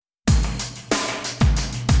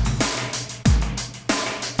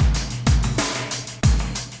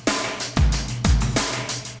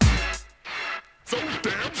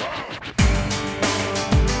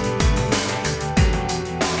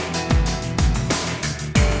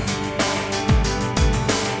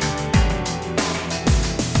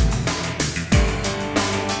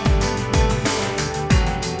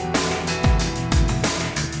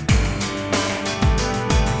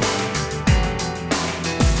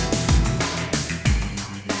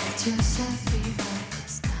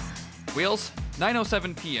Wheels,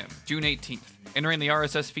 9:07 p.m., June 18th. Entering the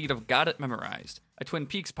RSS feed of Got It Memorized, a Twin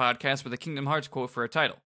Peaks podcast with a Kingdom Hearts quote for a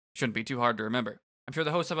title. Shouldn't be too hard to remember. I'm sure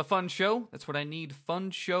the hosts have a fun show. That's what I need.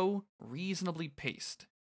 Fun show, reasonably paced.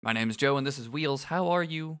 My name is Joe, and this is Wheels. How are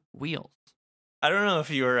you, Wheels? I don't know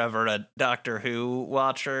if you were ever a Doctor Who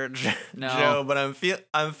watcher, No. Joe, but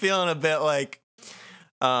I'm feeling a bit like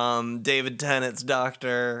David Tennant's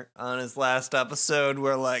Doctor on his last episode,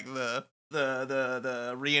 where like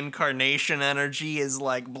the reincarnation energy is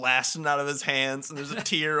like blasting out of his hands, and there's a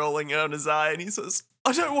tear rolling out his eye, and he says,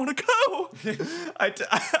 "I don't want to go. I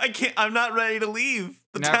can't. I'm not ready to leave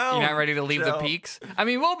the town." You're not ready to leave Joe. the peaks? I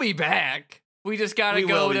mean, we'll be back. We just gotta We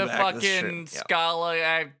go will be to back, this is fucking true, yeah. Scala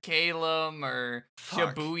at Calum or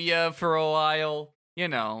Fuck. Shibuya for a while. You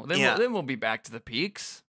know, then we'll be back to the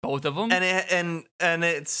peaks. Both of them. And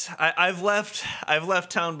it's I've left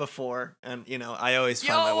town before, and you know I always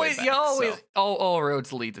find my way back. All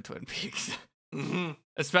roads lead to Twin Peaks. Mhm.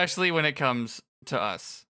 Especially when it comes to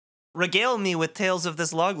us. Regale me with tales of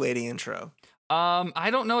this log lady intro. I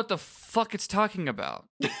don't know what the fuck it's talking about.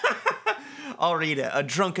 I'll read it. A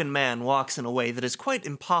drunken man walks in a way that is quite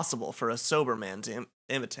impossible for a sober man to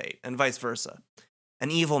imitate, and vice versa.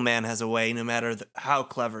 An evil man has a way, no matter how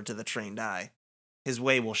clever to the trained eye. His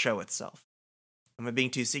way will show itself. Am I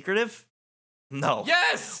being too secretive? No.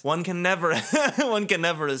 Yes! One can never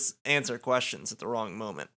answer questions at the wrong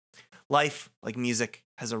moment. Life, like music,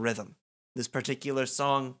 has a rhythm. This particular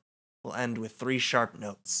song will end with 3 sharp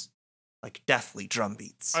notes, like deathly drum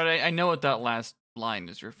beats. All right, I know what that last line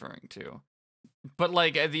is referring to. But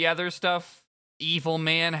like the other stuff, evil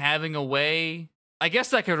man having a way, I guess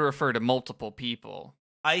that could refer to multiple people.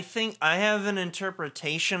 I think I have an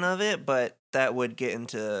interpretation of it, but that would get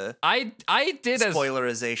into I did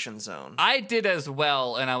spoilerization zone. I did as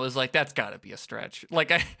well, and I was like, that's got to be a stretch.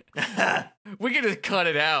 Like we could just cut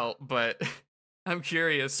it out, but I'm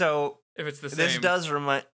curious So if it's the same. this does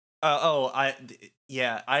remind. I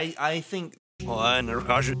think.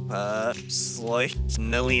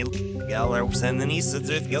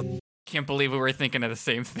 Can't believe we were thinking of the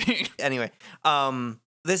same thing. Anyway,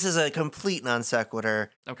 this is a complete non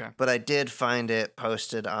sequitur, Okay. but I did find it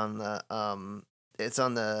posted on the it's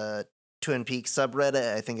on the Twin Peaks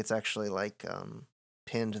subreddit. I think it's actually like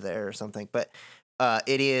pinned there or something. But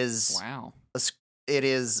it is Wow. it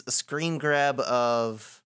is a screen grab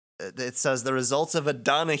of. It says the results of a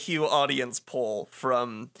Donahue audience poll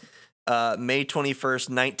from May 21st,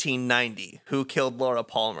 1990. Who killed Laura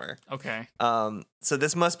Palmer? Okay. So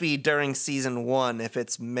this must be during season 1 if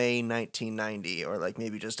it's May 1990, or like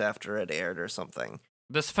maybe just after it aired or something.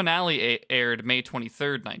 This finale aired May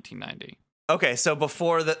 23rd, 1990. Okay, so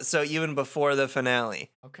even before the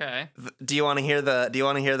finale. Okay. Do you want to hear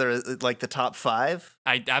the like the top 5?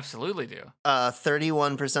 I absolutely do.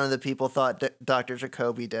 31% of the people thought Dr.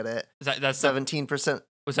 Jacoby did it. That's 17%.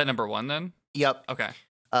 Was that number 1 then? Yep. Okay.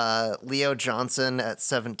 Leo Johnson at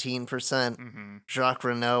 17%. Mm-hmm. Jacques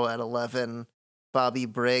Renault at 11%. Bobby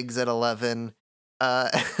Briggs at 11%.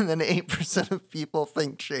 And then 8% of people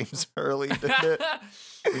think James Hurley did it.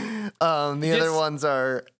 The other ones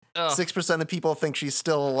are 6% of people think she's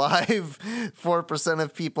still alive. 4%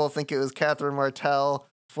 of people think it was Catherine Martell.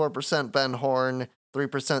 4% Ben Horn.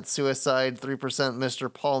 3% suicide. 3%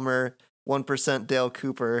 Mr. Palmer. 1% Dale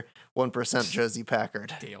Cooper. 1% Josie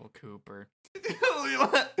Packard. Dale Cooper.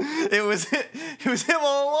 It was him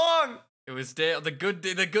all along. It was Dale, the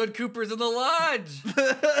good Cooper's in the lodge.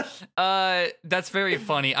 That's very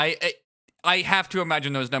funny. I have to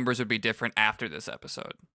imagine those numbers would be different after this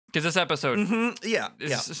episode, because this episode,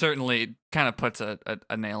 certainly kind of puts a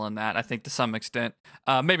nail in that. I think to some extent,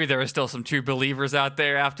 maybe there are still some true believers out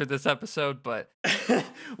there after this episode, but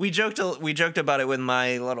we joked about it with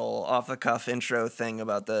my little off the cuff intro thing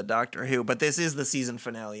about the Doctor Who. But this is the season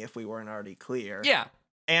finale, if we weren't already clear. Yeah.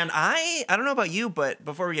 And I don't know about you, but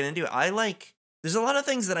before we get into it, there's a lot of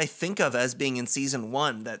things that I think of as being in season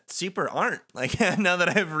 1 that super aren't. Like, now that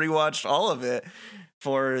I've rewatched all of it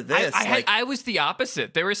for this. I was the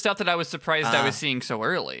opposite. There was stuff that I was surprised I was seeing so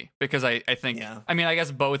early, because I think, I mean, I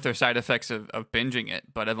guess both are side effects of binging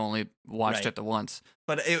it, but I've only watched it the once.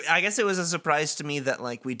 But I guess it was a surprise to me that,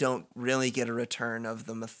 like, we don't really get a return of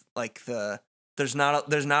there's not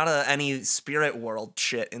any spirit world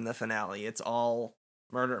shit in the finale. It's all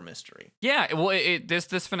murder mystery. Yeah, well,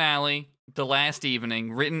 this finale, The Last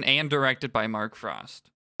Evening, written and directed by Mark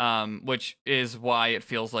Frost, which is why it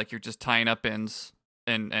feels like you're just tying up ends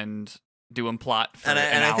and doing plot for an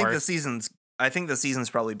hour. I think the season's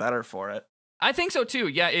probably better for it. I think so too.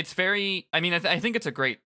 Yeah, it's very. I mean, I think it's a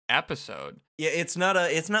great episode. Yeah, it's not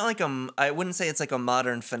like I wouldn't say it's like a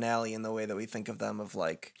modern finale in the way that we think of them of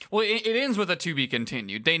like. Well, it ends with a to be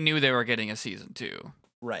continued. They knew they were getting a season 2.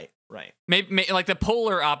 Right. Maybe like the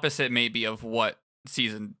polar opposite maybe of what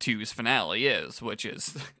season 2's finale is, which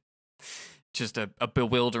is just a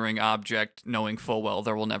bewildering object, knowing full well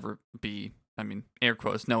there will never be. I mean, air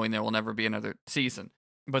quotes, knowing there will never be another season.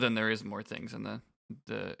 But then there is more things in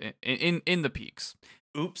the peaks.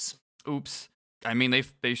 Oops. I mean,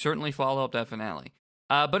 they certainly follow up that finale.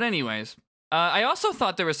 But anyways, I also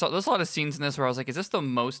thought there's a lot of scenes in this where I was like, is this the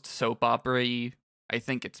most soap opera-y I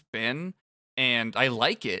think it's been? And I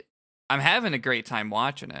like it. I'm having a great time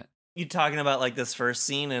watching it. You talking about like this first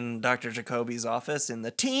scene in Dr. Jacoby's office in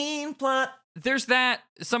the teen plot? There's that.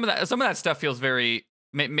 Some of that stuff feels very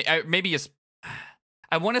maybe it's.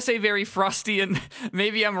 I want to say very frosty, and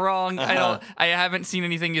maybe I'm wrong. I haven't seen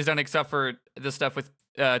anything he's done except for the stuff with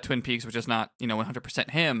Twin Peaks, which is not 100%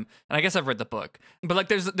 him. And I guess I've read the book, but like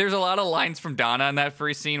there's a lot of lines from Donna in that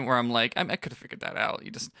first scene where I'm like, I could have figured that out.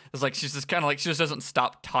 It's like she's just kind of like she just doesn't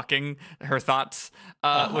stop talking her thoughts,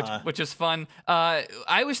 which is fun.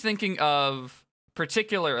 I was thinking of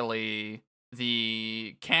particularly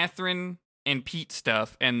the Catherine and Pete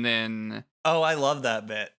stuff, and then I love that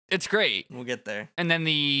bit. It's great. We'll get there. And then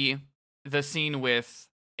the scene with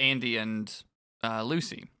Andy and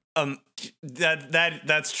Lucy.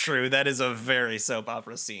 That's true. That is a very soap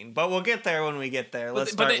opera scene. But we'll get there when we get there.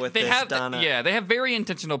 Let's start with this, Donna. Yeah, they have very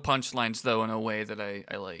intentional punchlines though in a way that I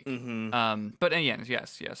like. Mm-hmm. But again,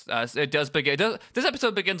 yes. It does begin. This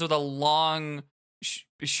episode begins with a long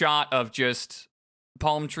shot of just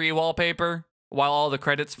palm tree wallpaper while all the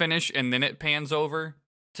credits finish, and then it pans over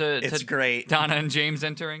to great. Donna and James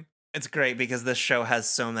entering. It's great because this show has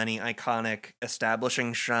so many iconic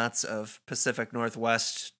establishing shots of Pacific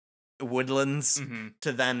Northwest woodlands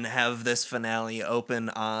to then have this finale open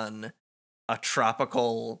on a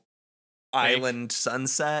tropical island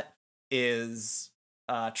sunset is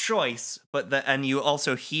a choice, and you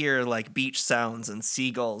also hear like beach sounds and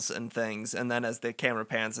seagulls and things, and then as the camera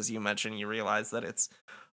pans, as you mentioned, you realize that it's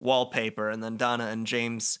wallpaper, and then Donna and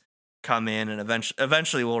James come in, and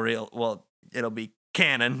eventually it'll be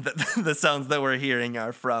canon that the sounds that we're hearing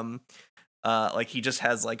are from like he just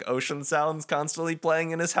has like ocean sounds constantly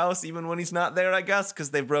playing in his house even when he's not there, I guess, because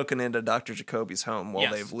they've broken into Dr. Jacoby's home while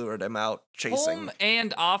they've lured him out chasing home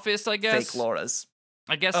and office, I guess. Fake Laura's.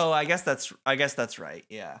 I guess. Oh, I guess that's right.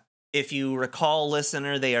 Yeah. If you recall,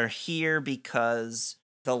 listener, they are here because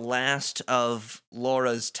the last of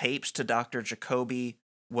Laura's tapes to Dr. Jacoby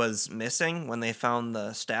was missing when they found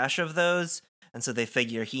the stash of those, and so they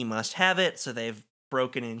figure he must have it, so they've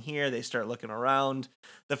broken in here. They start looking around.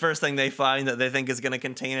 The first thing they find that they think is going to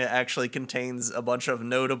contain it actually contains a bunch of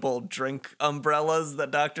notable drink umbrellas that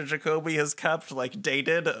Dr. Jacoby has kept, like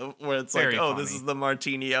dated, where it's very like, funny. This is the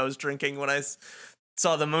martini I was drinking when I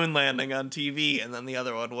saw the moon landing on TV, and then the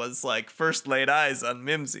other one was like first laid eyes on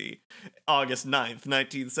Mimsy, August 9th,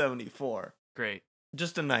 1974. Great.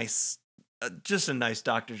 Just a nice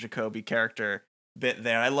Dr. Jacoby character bit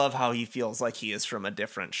there. I love how he feels like he is from a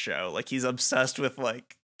different show. Like he's obsessed with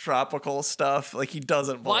like tropical stuff. Like he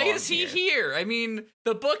doesn't belong. Why is he here? I mean,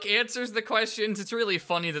 the book answers the questions. It's really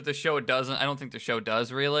funny that the show doesn't. I don't think the show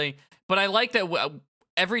does really. But I like that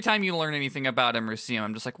every time you learn anything about him or see him,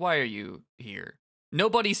 I'm just like, why are you here?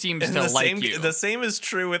 Nobody seems to like you. The same is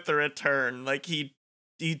true with the return. Like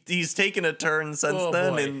he's taken a turn since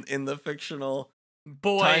then in the fictional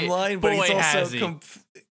timeline, but he's also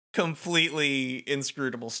completely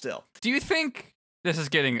inscrutable still. Do you think, this is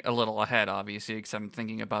getting a little ahead obviously because I'm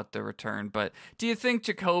thinking about the return, but do you think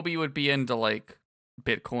Jacoby would be into like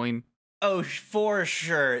Bitcoin? Oh, for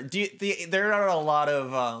sure. There are a lot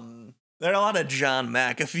of John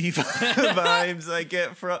McAfee vibes I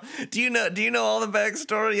get from. Do you know all the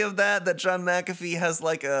backstory of that John McAfee has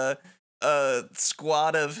like a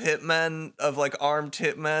squad of hitmen, of like armed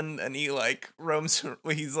hitmen, and he like roams.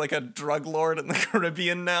 He's like a drug lord in the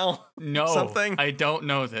Caribbean now. No, something I don't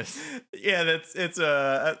know this. Yeah,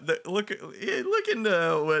 look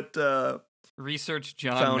into what research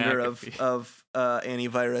John founder McAfee. of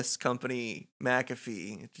antivirus company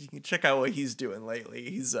McAfee. You can check out what he's doing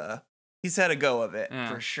lately. He's had a go of it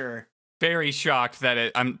for sure. Very shocked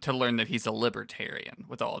that I'm to learn that he's a libertarian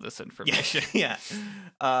with all this information. Yeah.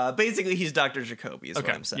 Basically, he's Dr. Jacoby, is what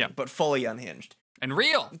I'm saying, but fully unhinged and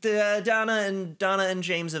real. Donna and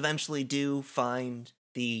James eventually do find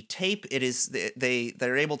the tape. It is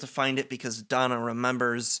they're able to find it because Donna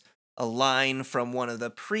remembers a line from one of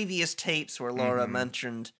the previous tapes where Laura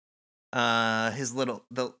mentioned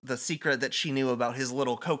the secret that she knew about his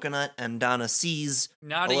little coconut, and Donna sees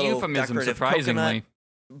not a euphemism, surprisingly. Coconut.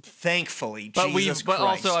 Thankfully, But Jesus Christ.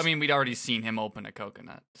 also, I mean, we'd already seen him open a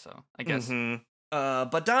coconut, so I guess. Mm-hmm.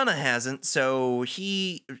 But Donna hasn't, so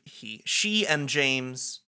she and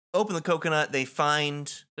James open the coconut. They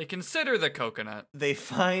consider the coconut. They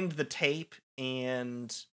find the tape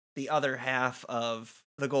and the other half of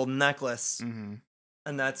the golden necklace, Mm-hmm.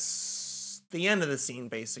 and that's the end of the scene,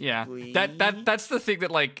 basically. Yeah, that's the thing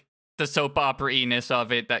that, like, the soap opera-iness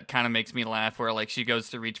of it that kind of makes me laugh, where, like, she goes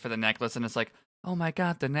to reach for the necklace and it's like, oh my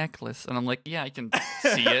god, the necklace, and I'm like, yeah, I can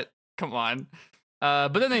see it. Come on.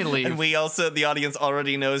 But then they leave. And the audience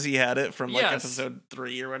already knows he had it from like Yes. episode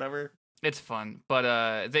 3 or whatever. It's fun,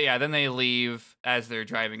 but then they leave as they're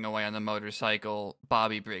driving away on the motorcycle.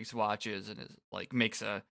 Bobby Briggs watches and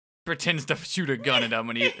pretends to shoot a gun at him,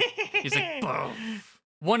 and he's like, boom.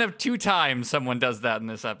 One of 2 times someone does that in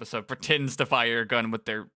this episode, pretends to fire a gun with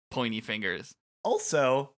their pointy fingers.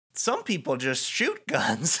 Also, some people just shoot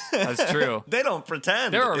guns. That's true. They don't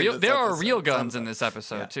pretend. There are episode, real guns in sometimes. this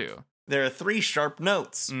episode Yeah. too. There are 3 sharp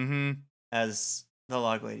notes, Mm-hmm. as the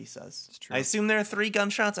log lady says. It's true. I assume there are 3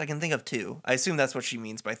 gunshots. I can think of 2. I assume that's what she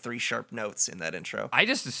means by 3 sharp notes in that intro. I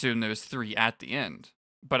just assumed there was 3 at the end,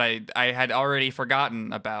 but I had already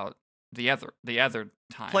forgotten about the other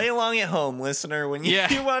time. Play along at home, listener. When you,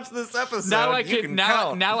 Yeah. you watch this episode, Now you can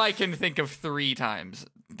count. now I can think of 3 times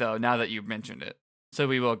though. Now that you've mentioned it, so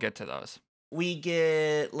we will get to those. We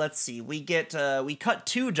cut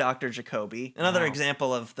to Dr. Jacoby. Another Wow.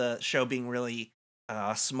 example of the show being really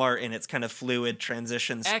smart in its kind of fluid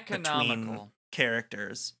transitions between Economical.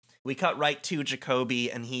 characters. We cut right to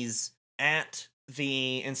Jacoby, and he's at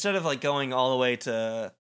instead of like going all the way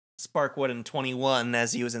to Sparkwood and 21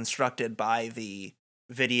 as he was instructed by the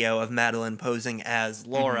video of Madeline posing as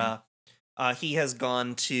Laura, he has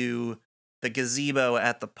gone to the gazebo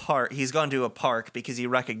at the park. He's gone to a park because he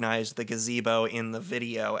recognized the gazebo in the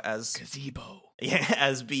video as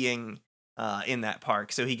as being in that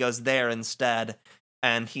park. So he goes there instead,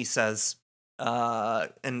 and he says,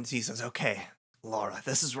 "Okay, Laura,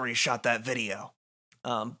 this is where you shot that video."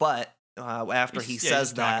 But after he says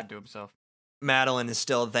he's talking that, to himself. Madeline is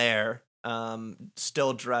still there,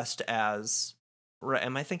 still dressed as.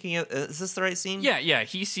 Am I thinking? Is this the right scene? Yeah.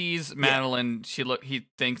 He sees Madeline. He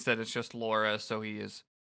thinks that it's just Laura, so he is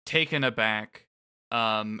taken aback.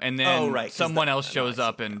 And then 'cause someone else I shows see,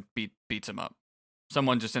 up and beats him up.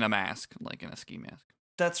 Someone just in a mask, like in a ski mask.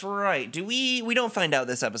 That's right. Do we don't find out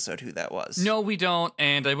this episode who that was? No, we don't.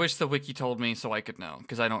 And I wish the wiki told me so I could know,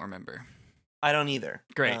 because I don't remember. I don't either.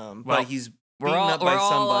 Great. Well, Well, he's We're beaten all up by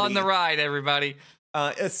somebody. on the ride, everybody.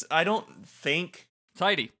 I don't think It's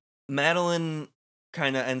Heidi. Madeline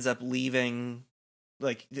kind of ends up leaving.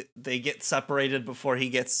 Like they get separated before he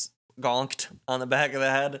gets gonked on the back of the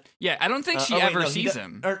head. Yeah, I don't think she wait, ever no, he sees do-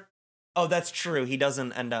 him. Oh, that's true. He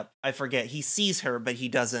doesn't end up. I forget. He sees her, but he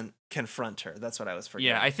doesn't confront her. That's what I was forgetting.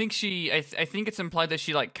 Yeah, I think I think it's implied that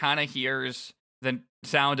she like kind of hears the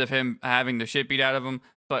sound of him having the shit beat out of him,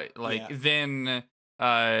 but like Yeah. then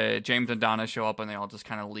James and Donna show up and they all just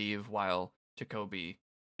kind of leave while Jacoby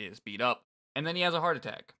is beat up, and then he has a heart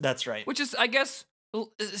attack, That's right. which is, I guess,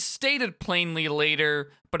 stated plainly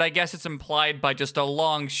later, but I guess it's implied by just a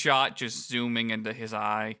long shot just zooming into his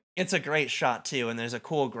eye. It's a great shot too, and there's a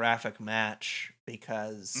cool graphic match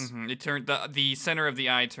because It turned the center of the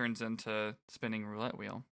eye turns into spinning roulette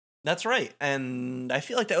wheel. that's right. And I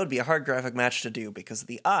feel like that would be a hard graphic match to do because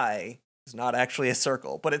the eye is not actually a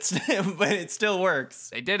circle, but it still works.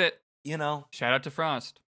 They did it. You know, Shout out to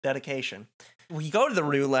Frost. dedication. We go to the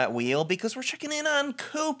roulette wheel because we're checking in on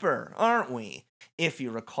Cooper, aren't we? If you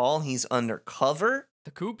recall, he's undercover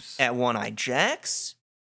The Coops. at One Eye Jack's,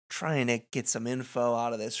 trying to get some info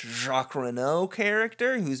out of this Jacques Renault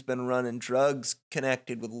character who's been running drugs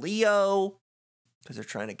connected with Leo. Because they're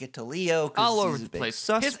trying to get to Leo. 'Cause All over he's the a big place.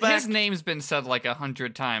 Suspect. His name's been said like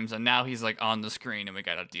 100 times, and now he's like on the screen, and we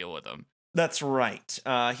gotta deal with him. That's right.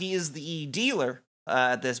 He is the dealer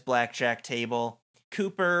at this blackjack table.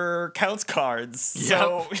 Cooper counts cards,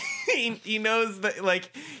 so he knows that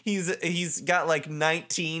like he's got like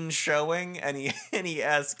 19 showing, and he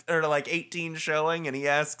asks, or like 18 showing, and he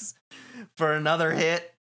asks for another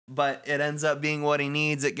hit, but it ends up being what he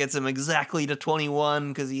needs. It gets him exactly to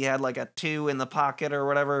 21 because he had like a 2 in the pocket or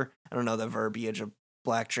whatever. I don't know the verbiage of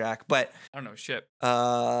blackjack, but I don't know shit.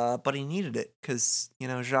 but he needed it because, you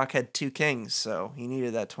know, Jacques had 2 kings, so he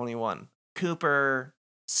needed that 21. Cooper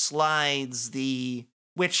slides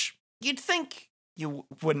which you'd think you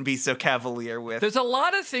wouldn't be so cavalier with There's a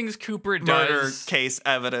lot of things Cooper murder does. case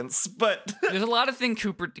evidence, but There's a lot of things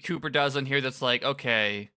Cooper does on here that's like,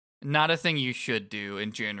 okay, Not a thing you should do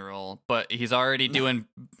in general, but he's already doing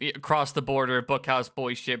across the border, bookhouse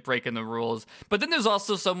boy shit, breaking the rules. But then there's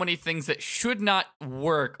also so many things that should not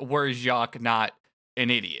work were Jacques not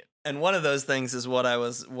an idiot. And one of those things is what I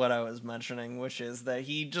was mentioning, which is that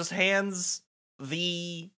he just hands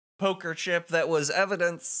the poker chip that was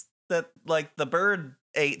evidence that like the bird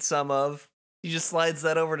ate some of. He just slides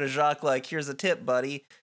that over to Jacques like, here's a tip, buddy.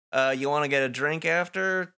 You want to get a drink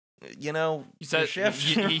after? You know, He says, shift.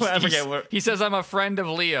 he says, I'm a friend of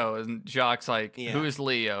Leo. And Jacques like, Yeah. who's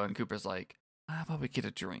Leo? And Cooper's like, how about we get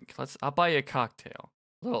a drink? I'll buy you a cocktail.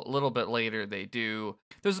 Little bit later, they do.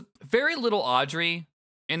 There's very little Audrey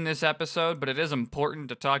in this episode, but it is important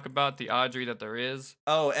to talk about the Audrey that there is.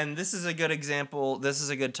 Oh, and this is a good example. This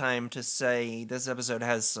is a good time to say this episode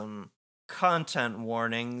has some content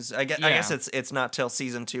warnings. I guess it's not till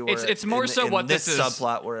season 2. Where It's more so what this is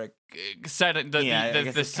subplot where it,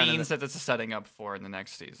 the scenes that it's setting up for in the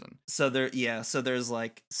next season. so there's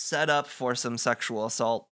like set up for some sexual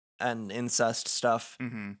assault and incest stuff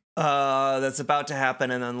Mm-hmm. that's about to happen,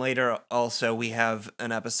 and then later also we have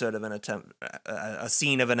an episode of a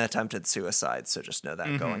scene of an attempted suicide, so just know that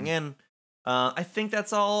Mhm. going in. I think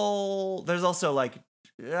that's all. There's also like,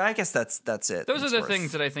 I guess that's it. Those are the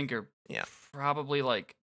things that I think are Yeah. probably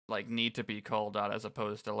like need to be called out as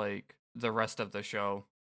opposed to like the rest of the show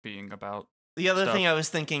being about. The other stuff. thing I was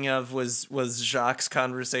thinking of was Jacques'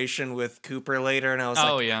 conversation with Cooper later, and I was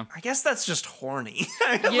like, yeah. I guess that's just horny.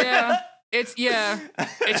 Yeah. It's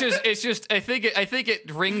just I think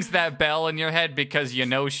it rings that bell in your head because you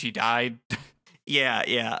know she died.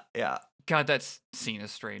 Yeah. God, that scene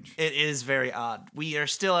is strange. It is very odd. We are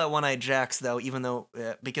still at One-Eyed Jack's, though, even though,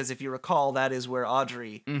 because if you recall, that is where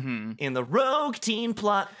Audrey, Mm-hmm. in the rogue teen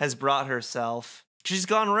plot, has brought herself. She's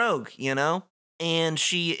gone rogue, you know? And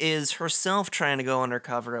she is herself trying to go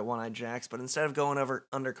undercover at One-Eyed Jack's, but instead of going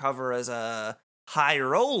undercover as a high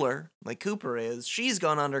roller, like Cooper is, she's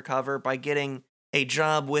gone undercover by getting a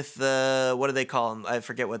job with the, what do they call them? I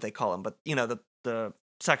forget what they call them, but, you know, the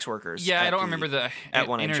sex workers. Yeah, I don't remember the at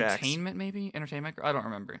One-Eyed Jack's. entertainment, maybe entertainment. I don't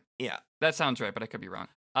remember. Yeah. That sounds right, but I could be wrong.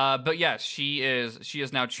 But yeah, she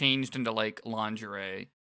is now changed into like lingerie.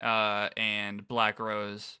 And Black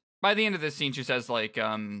Rose. By the end of this scene, she says like,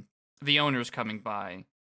 the owner's coming by,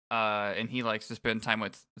 and he likes to spend time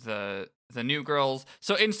with the new girls.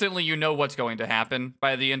 So instantly, you know what's going to happen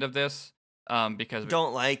by the end of this. Because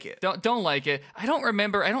Don't like it. don't like it. I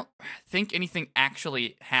don't think anything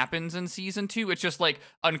actually happens in season 2. It's just like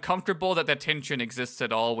uncomfortable that the tension exists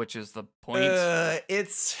at all, which is the point.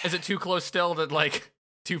 Is it too close still to like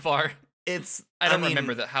too far? I don't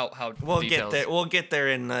remember that how We'll details. get there. We'll get there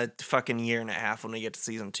in a fucking year and a half when we get to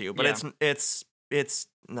season 2. But Yeah. it's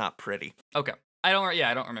not pretty. Okay. I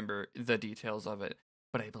don't remember the details of it,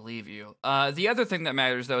 but I believe you. The other thing that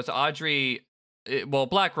matters though is Audrey.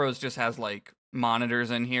 Black Rose just has like monitors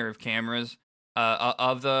in here of cameras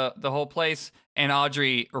of the whole place, and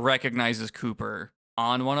Audrey recognizes Cooper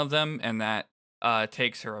on one of them, and that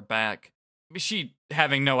takes her aback. She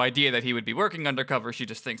having no idea that he would be working undercover, she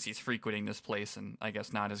just thinks he's frequenting this place, and I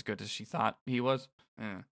guess not as good as she thought he was.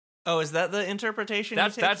 Yeah. Oh, is that the interpretation?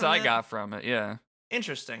 That's what I got from it. Yeah.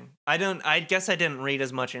 Interesting. I guess I didn't read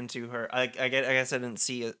as much into her. I guess I didn't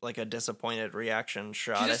see like a disappointed reaction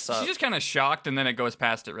shot. She's just kind of shocked, and then it goes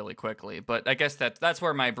past it really quickly. But I guess that's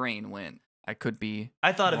where my brain went. I could be.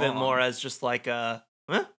 I thought of it wrong. more as just like, huh?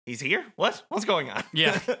 He's here? What's going on?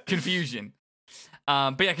 Yeah, confusion.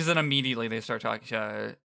 But yeah, because then immediately they start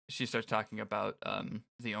talking. She starts talking about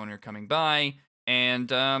the owner coming by, and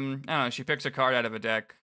I don't know. She picks a card out of a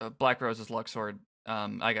deck. Black Rose's Luxord.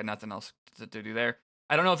 I got nothing else to do there.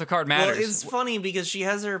 I don't know if the card matters. Well, it's funny because she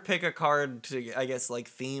has her pick a card to, I guess, like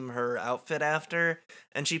theme her outfit after,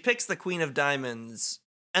 and she picks the Queen of Diamonds.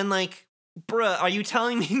 And like, bruh, are you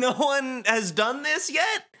telling me no one has done this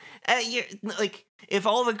yet? Like, if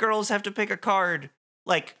all the girls have to pick a card,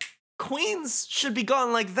 like, queens should be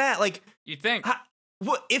gone like that. Like, You think?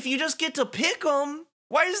 what if you just get to pick them?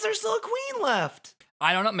 Why is there still a queen left?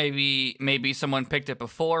 I don't know. Maybe someone picked it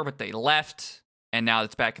before, but they left, and now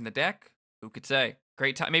it's back in the deck. Who could say?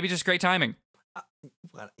 Great time. Maybe just great timing.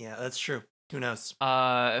 Yeah, that's true. Who knows?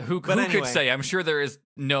 Who But could anyway. say? I'm sure there is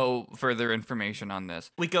no further information on this.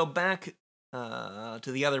 We go back to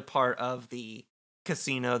the other part of the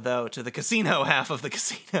casino, though, to the casino half of the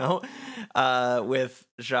casino with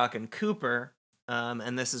Jacques and Cooper.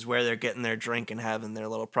 And this is where they're getting their drink and having their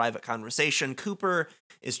little private conversation. Cooper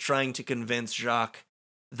is trying to convince Jacques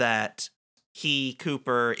that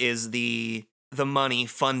Cooper, is the money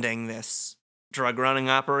funding this drug running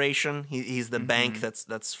operation. He's the bank that's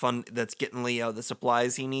getting Leo the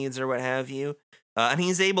supplies he needs or what have you. And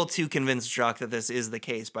he's able to convince Jacques that this is the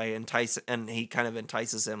case by and he kind of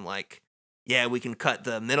entices him like, yeah, we can cut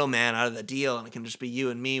the middleman out of the deal and it can just be you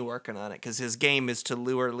and me working on it. Because his game is to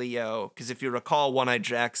lure Leo. Because if you recall, One-Eyed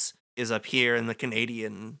Jacks is up here in the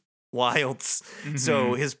Canadian wilds.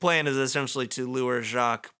 So his plan is essentially to lure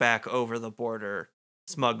Jacques back over the border,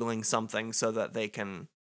 smuggling something so that they can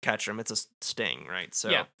catch him. It's a sting, right? So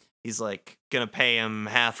Yeah. he's like gonna pay him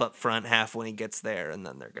half up front, half when he gets there, and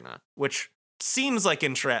then they're gonna, which seems like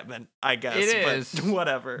entrapment, I guess. It but is.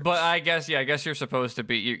 whatever. But I guess you're supposed to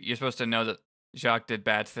be. You're supposed to know that Jacques did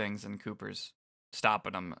bad things and Cooper's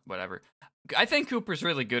stopping him. Whatever. I think Cooper's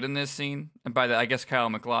really good in this scene, and by that I guess Kyle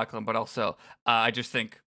MacLachlan. But also, I just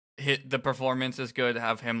think the performance is good.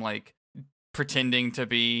 Have him like pretending to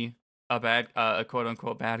be a quote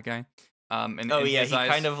unquote bad guy. And he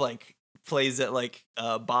kind of like plays it like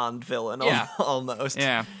a Bond villain. Yeah. Almost.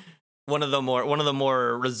 Yeah. One of the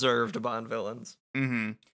more reserved Bond villains.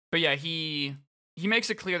 Mm-hmm. But yeah, he makes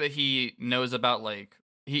it clear that he knows about like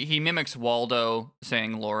he mimics Waldo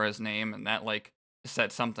saying Laura's name, and that like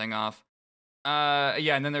sets something off.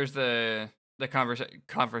 Yeah, and then there's the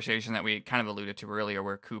conversation that we kind of alluded to earlier,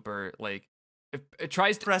 where Cooper like it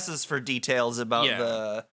tries to presses for details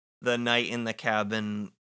about the night in the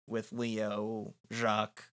cabin with Leo,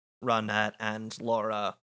 Jacques, Ronette, and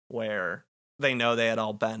Laura, where they know they had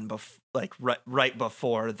all been right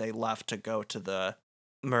before they left to go to the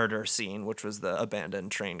murder scene, which was the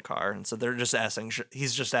abandoned train car. And so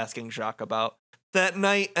he's just asking Jacques about that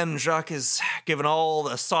night, and Jacques is given all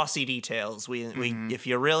the saucy details. We if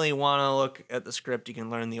you really want to look at the script, you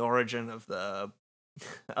can learn the origin of the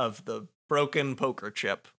broken poker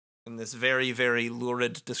chip in this very, very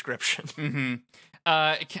lurid description.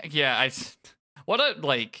 What a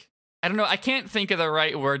like. I don't know. I can't think of the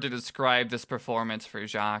right word to describe this performance for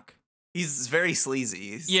Jacques. He's very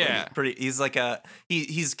sleazy. He's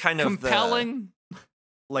kind of compelling.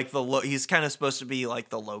 He's kind of supposed to be like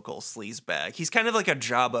the local sleazebag. He's kind of like a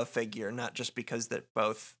Jabba figure, not just because they're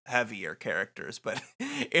both heavier characters, but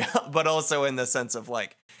also in the sense of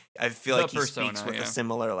like, I feel like he speaks with a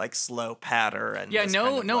similar like slow patter and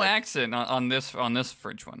no accent on this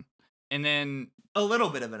fridge one, and then a little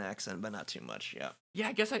bit of an accent, but not too much. Yeah,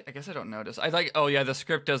 I guess I don't notice. I like. Oh yeah, the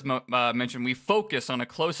script does mention we focus on a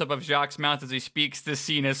close up of Jacques' mouth as he speaks. This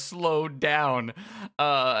scene is slowed down,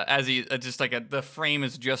 as he just like the frame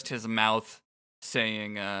is just his mouth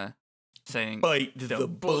saying "Bite the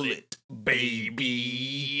bullet,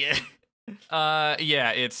 baby."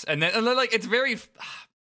 Yeah, it's and then like it's very.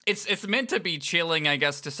 It's meant to be chilling, I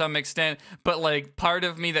guess, to some extent, but like part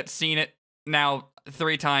of me that's seen it now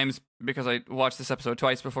 3 times because I watched this episode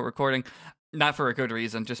twice before recording. Not for a good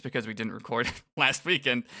reason, just because we didn't record last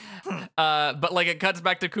weekend. But like it cuts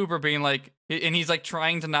back to Cooper being like, and he's like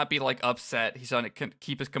trying to not be like upset. He's trying to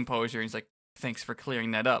keep his composure. He's like, thanks for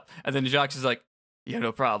clearing that up. And then Jacques is like, yeah,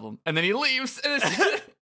 no problem. And then he leaves. And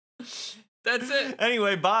that's it.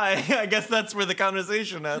 Anyway, bye. I guess that's where the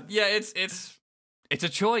conversation ends. Yeah, it's a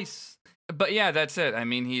choice. But yeah, that's it. I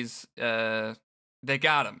mean, he's they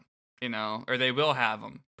got him, or they will have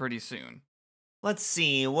him pretty soon. Let's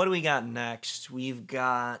see, what do we got next? We've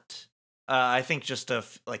got, I think just a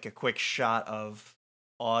quick shot of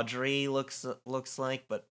Audrey looks like,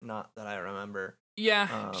 but not that I remember.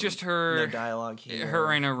 Yeah, just her. No dialogue here.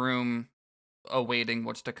 Her in a room, awaiting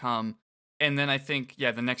what's to come, and then I think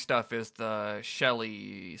the next stuff is the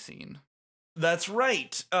Shelley scene. That's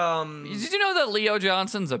right. Did you know that Leo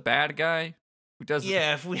Johnson's a bad guy who does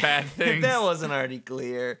bad things? If that wasn't already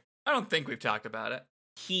clear. I don't think we've talked about it.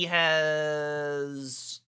 He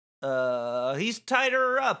has he's tied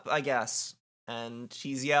her up, I guess. And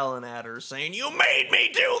he's yelling at her saying, "You made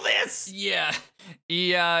me do this." Yeah,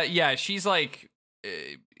 she's like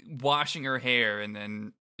washing her hair, and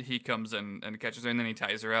then he comes in and catches her, and then he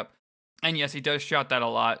ties her up. And yes, he does shout that a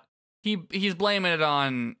lot. He's blaming it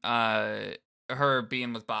on her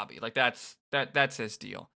being with Bobby. Like that's his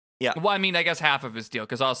deal. Yeah. Well, I mean, I guess half of his deal,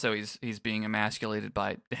 because also he's being emasculated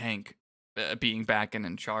by Hank being back and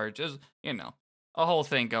in charge. There's, a whole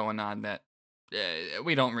thing going on that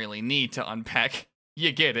we don't really need to unpack.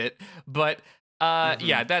 You get it. But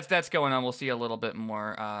yeah, that's going on. We'll see a little bit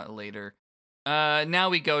more later. Now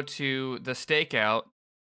we go to the stakeout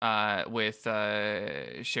with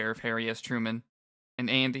Sheriff Harry S. Truman and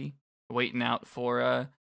Andy waiting out for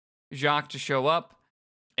Jacques to show up,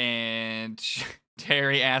 and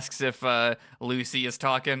Terry asks if Lucy is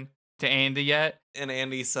talking to Andy yet. And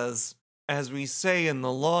Andy says, "As we say in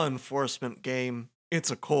the law enforcement game,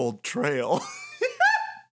 it's a cold trail."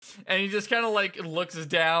 And he just kind of like looks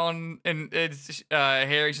down, and it's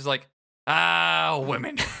Harry's just like, "Ah,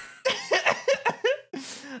 women."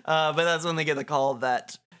 But that's when they get the call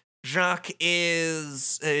that Jacques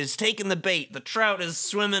is taking the bait. The trout is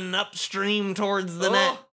swimming upstream towards the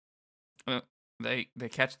net. They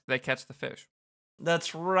catch the fish.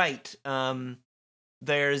 That's right.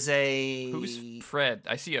 There's a Who's Fred?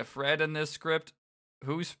 I see a Fred in this script.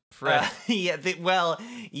 Who's Fred?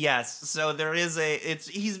 Yes. So there is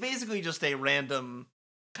he's basically just a random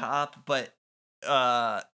cop, but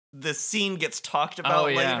the scene gets talked about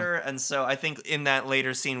later, and so I think in that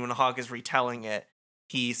later scene when Hawk is retelling it,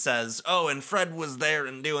 he says, "Oh, and Fred was there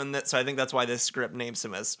and doing that." So I think that's why this script names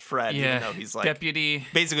him as Fred, even though he's like Deputy,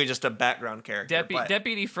 basically just a background character.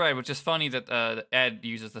 Deputy Fred, which is funny that Ed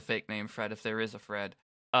uses the fake name Fred if there is a Fred.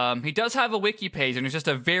 He does have a wiki page, and it's just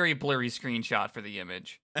a very blurry screenshot for the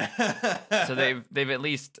image. So they've at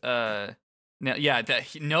least known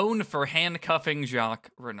for handcuffing Jacques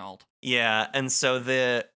Renault. Yeah, and so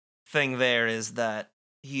the thing there is that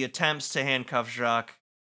he attempts to handcuff Jacques,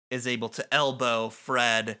 is able to elbow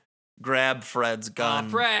Fred, grab Fred's gun,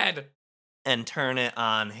 Fred, and turn it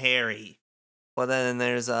on Harry. Well, then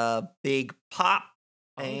there's a big pop.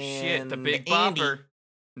 Oh shit! The big Andy, bopper.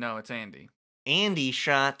 No, it's Andy. Andy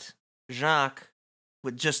shot Jacques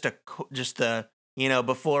with just the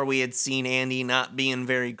before we had seen Andy not being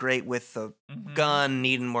very great with the gun,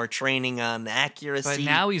 needing more training on accuracy. But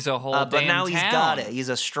now he's a whole damn But now town. he's got it. He's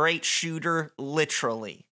a straight shooter,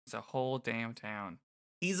 literally. It's a whole damn town.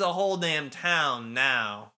 He's a whole damn town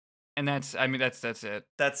now. And that's it.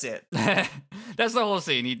 That's it. That's the whole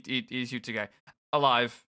scene. He shoots a guy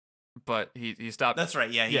alive, but he stopped. That's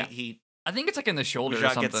right. Yeah. He I think it's like in the shoulder or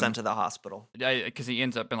Jacques something. gets sent to the hospital. Because he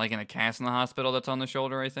ends up in a cast in the hospital that's on the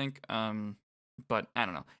shoulder, I think. But I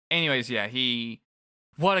don't know. Anyways, yeah,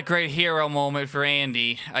 what a great hero moment for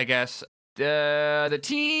Andy, I guess. The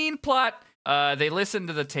teen plot, they listened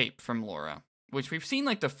to the tape from Laura, which we've seen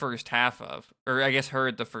like the first half of, or I guess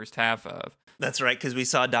heard the first half of. That's right, because we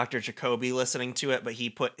saw Dr. Jacoby listening to it, but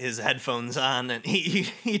he put his headphones on and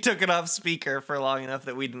he took it off speaker for long enough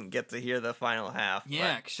that we didn't get to hear the final half.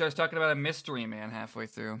 Yeah, because I was talking about a mystery man halfway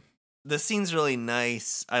through. The scene's really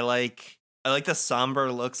nice. I like the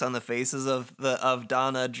somber looks on the faces of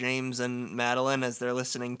Donna, James, and Madeline as they're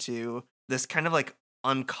listening to this kind of like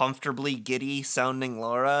uncomfortably giddy sounding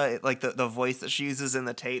Laura. Like the voice that she uses in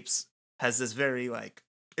the tapes has this very like,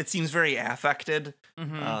 it seems very affected,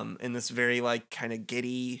 in this very like kind of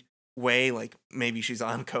giddy way, like maybe she's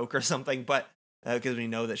on coke or something, but because we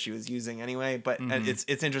know that she was using anyway. But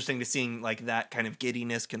it's interesting to seeing like that kind of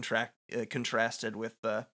giddiness contrasted with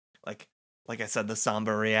the like I said, the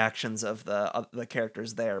somber reactions of the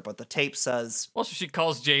characters there. But the tape says, well, so she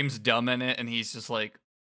calls James dumb in it, and he's just like,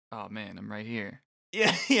 "Oh man, I'm right here."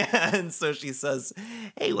 Yeah. And so she says,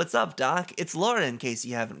 "Hey, what's up, Doc? It's Laura, in case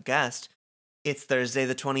you haven't guessed. It's Thursday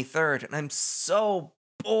the 23rd, and I'm so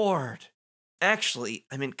bored. Actually,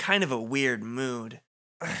 I'm in kind of a weird mood.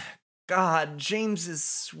 God, James is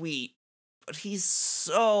sweet, but he's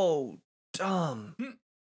so dumb.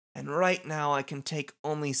 And right now I can take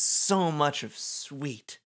only so much of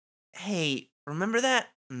sweet. Hey, remember that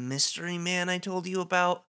mystery man I told you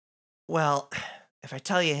about? Well, if I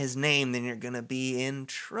tell you his name, then you're gonna be in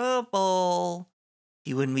trouble.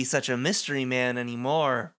 He wouldn't be such a mystery man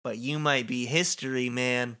anymore, but you might be history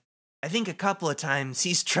man. I think a couple of times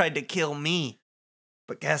he's tried to kill me.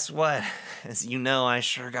 But guess what? As you know, I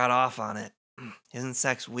sure got off on it. Isn't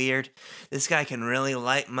sex weird? This guy can really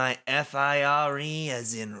light my FIRE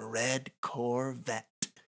as in red Corvette.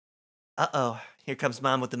 Uh-oh, here comes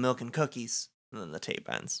Mom with the milk and cookies. And then the tape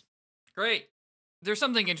ends. Great. There's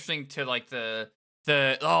something interesting to like the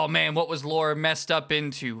oh man, what was Laura messed up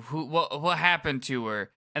into? What happened to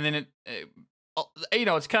her? And then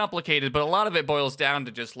it's complicated, but a lot of it boils down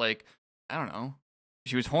to just like, I don't know.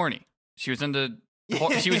 She was horny. She was into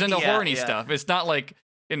horny stuff. It's not like,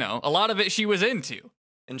 a lot of it she was into.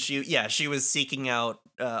 And she was seeking out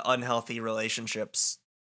unhealthy relationships,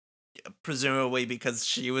 presumably because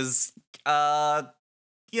she was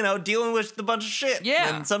dealing with a bunch of shit.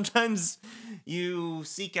 Yeah. And sometimes you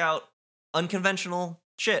seek out unconventional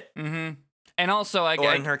shit. Mm-hmm. And also,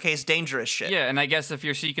 or in her case, dangerous shit. Yeah, and I guess if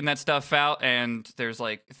you're seeking that stuff out and there's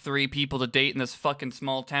like 3 people to date in this fucking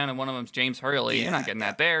small town and one of them's James Hurley, you're not getting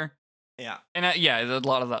that there. Yeah. And a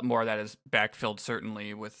lot of that, more of that is backfilled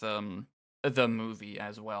certainly with the movie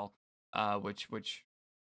as well, which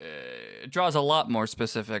draws a lot more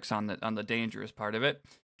specifics on the dangerous part of it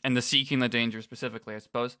and the seeking the danger specifically, I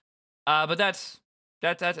suppose. But that's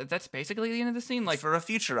basically the end of the scene. Like for a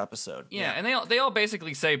future episode. Yeah, and they all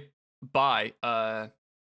basically say bye. I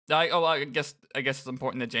guess it's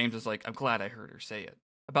important that James is like, I'm glad I heard her say it.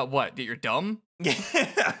 About what? That you're dumb?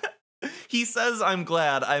 Yeah. He says, I'm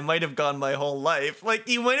glad I might have gone my whole life. Like,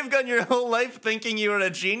 you might have gone your whole life thinking you were a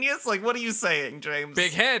genius? Like, what are you saying, James?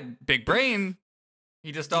 Big head, big brain.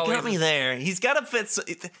 He just You always got me there. He's got to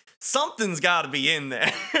fit. Something's got to be in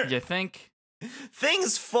there. You think?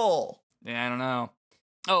 Things full. Yeah, I don't know.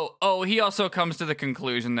 Oh, he also comes to the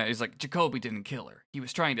conclusion that he's like, Jacoby didn't kill her. He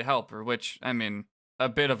was trying to help her, which, I mean, a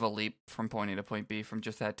bit of a leap from point A to point B from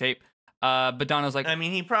just that tape. But Donna's like, I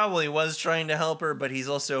mean, he probably was trying to help her, but he's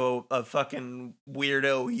also a fucking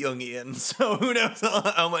weirdo Jungian, so who knows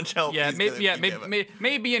how much help he's gonna be given.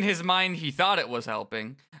 maybe in his mind he thought it was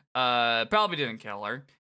helping. Probably didn't kill her.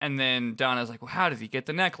 And then Donna's like, well, how did he get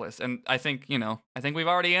the necklace? And I think we've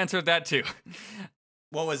already answered that too.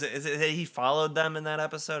 What was it? Is it that he followed them in that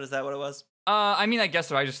episode? Is that what it was? I mean, I guess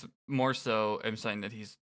so. I just more so am saying that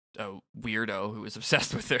he's a weirdo who is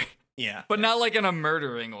obsessed with her. Yeah. But not like in a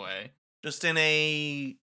murdering way. Just in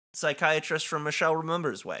a psychiatrist from Michelle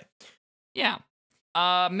Remembers way. Yeah.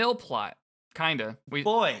 Mill plot. Kinda.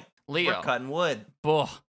 Boy, Leo. we're cutting wood. Boy.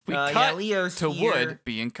 We cut Leo's to here, wood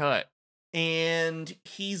being cut. and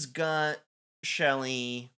he's got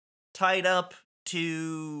Shelley tied up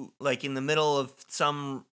to, like, in the middle of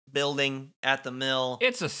some building at the mill.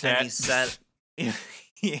 It's a set. And he's set in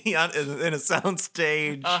a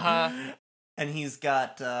soundstage. Uh-huh. And he's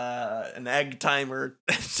got an egg timer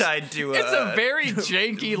tied to It's a very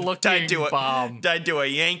janky looking bomb. Tied to a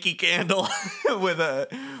Yankee candle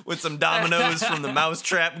with some dominoes from the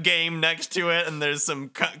Mousetrap game next to it, and there's some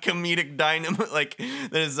comedic dynamite, like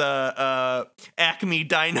there's a Acme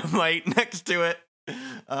Dynamite next to it.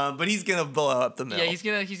 But he's gonna blow up the mill. Yeah, he's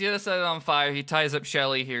gonna set it on fire. He ties up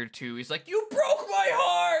Shelley here too. He's like, "You broke my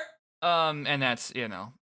heart." And that's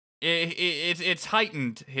it's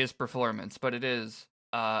heightened his performance, but it is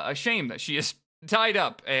a shame that she is tied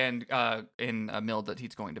up and in a mill that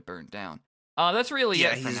he's going to burn down. That's really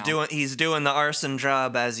it for now. He's doing the arson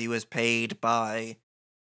job as he was paid by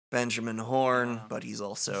Benjamin Horne, but he's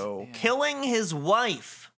also killing his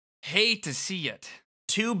wife. Hate to see it.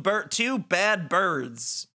 Two bad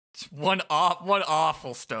birds. One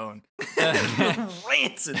awful stone.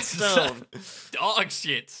 Rancid stone. Dog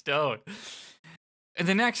shit stone. And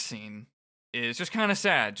the next scene is just kind of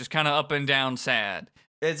sad, just kind of up and down sad.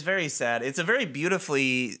 It's very sad. It's a very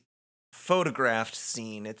beautifully photographed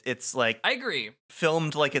scene. It's like, I agree,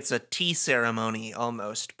 filmed like it's a tea ceremony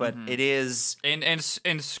almost, but it is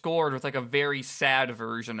and scored with like a very sad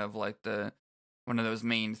version of like one of those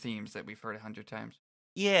main themes that we've heard 100 times.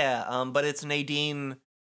 Yeah, but it's Nadine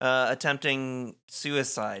attempting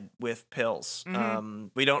suicide with pills.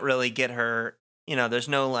 We don't really get her, there's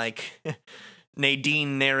no like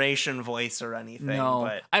Nadine narration voice or anything. No,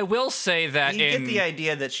 but I will say that you get the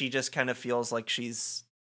idea that she just kind of feels like she's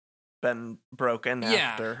been broken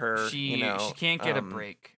after her. She can't get a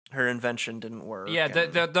break. Her invention didn't work. Yeah,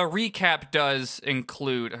 the recap does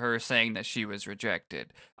include her saying that she was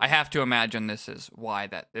rejected. I have to imagine this is why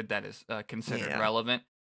that is considered relevant.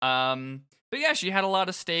 But yeah, she had a lot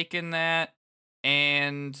of stake in that,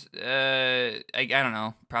 and I don't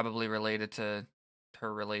know, probably related to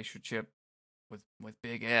her relationship with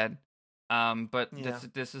Big Ed. But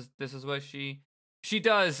this is what she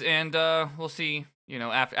does, and we'll see.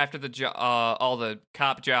 After the all the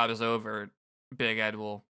cop job is over, Big Ed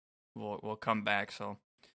will come back. So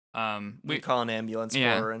we call an ambulance for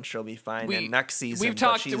her, and she'll be fine. And next season, we've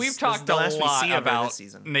talked a lot about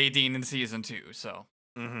Nadine in season 2. So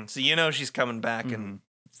so she's coming back and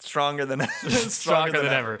stronger than stronger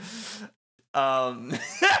than ever.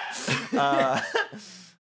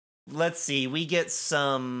 Let's see. We get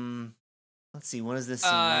some. Let's see. What is this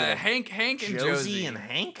scene? Hank and Josie and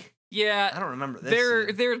Hank. Yeah, I don't remember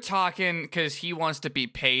this. They're talking because he wants to be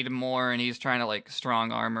paid more, and he's trying to like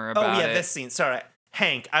strong armor about it. Oh yeah, this scene. Sorry,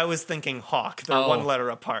 Hank. I was thinking Hawk. They're one letter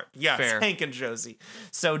apart. Yes, fair. Hank and Josie.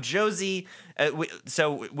 So Josie.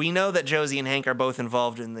 We know that Josie and Hank are both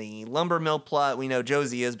involved in the lumber mill plot. We know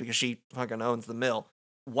Josie is because she fucking owns the mill.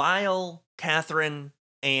 While Catherine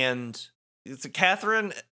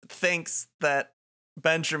thinks that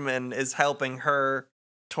Benjamin is helping her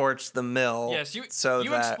torch the mill. Yes, you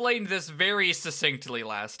explained this very succinctly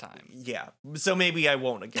last time. Yeah, so maybe I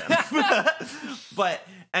won't again. But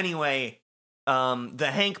anyway, the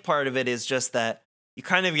Hank part of it is just that you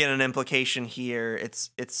kind of get an implication here.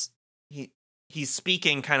 He's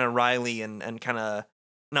speaking kind of wryly and kind of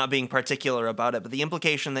not being particular about it, but the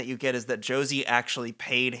implication that you get is that Josie actually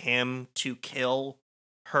paid him to kill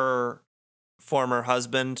her former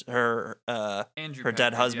husband, her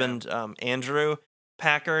dead husband, Andrew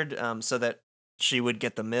Packard, so that she would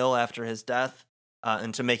get the mill after his death,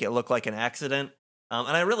 and to make it look like an accident.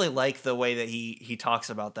 And I really like the way that he talks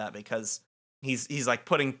about that, because he's like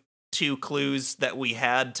putting two clues that we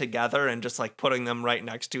had together and just like putting them right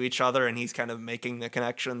next to each other, and he's kind of making the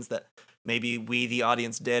connections that maybe we, the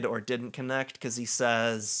audience, did or didn't connect, because he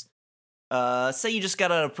says, say you just got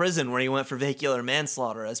out of prison where you went for vehicular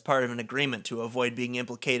manslaughter as part of an agreement to avoid being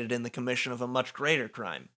implicated in the commission of a much greater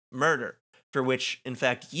crime, murder, for which, in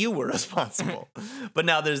fact, you were responsible. But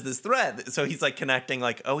now there's this thread. So he's like connecting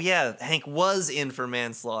like, oh yeah, Hank was in for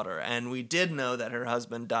manslaughter, and we did know that her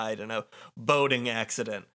husband died in a boating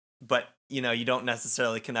accident. But, you know, you don't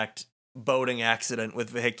necessarily connect boating accident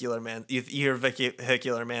with vehicular you hear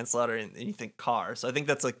vehicular manslaughter and you think car. So I think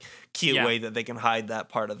that's a cute way that they can hide that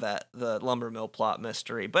part of the lumber mill plot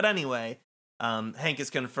mystery. But anyway, Hank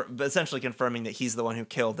is essentially confirming that he's the one who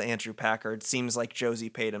killed Andrew Packard. Seems like Josie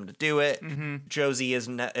paid him to do it. Mm-hmm. Josie is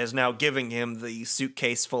now giving him the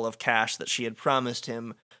suitcase full of cash that she had promised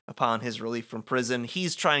him upon his relief from prison.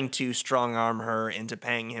 He's trying to strong arm her into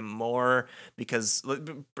paying him more because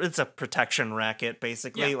it's a protection racket,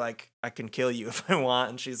 basically. Like, I can kill you if I want.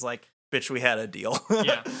 And she's like, bitch, we had a deal.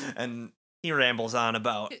 Yeah. And he rambles on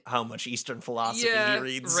about how much Eastern philosophy he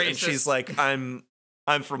reads. Racist. And she's like, I'm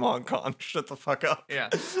from Hong Kong. Shut the fuck up. Yeah.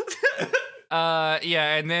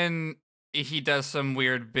 And then he does some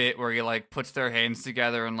weird bit where he like puts their hands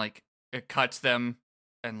together and like it cuts them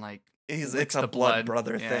and like it's a blood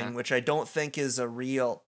brother thing, which I don't think is a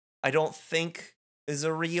real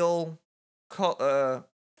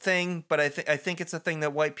thing, but I think it's a thing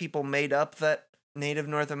that white people made up that Native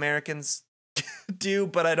North Americans do,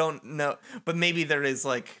 but I don't know. But maybe there is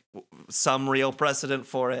like some real precedent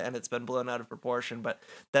for it and it's been blown out of proportion, but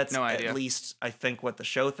that's no idea. At least I think what the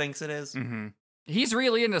show thinks it is. Mm-hmm. He's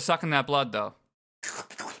really into sucking that blood though.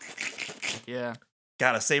 Yeah.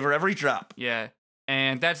 Gotta savor every drop. Yeah.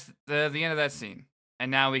 And that's the end of that scene.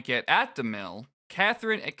 And now we get at the mill,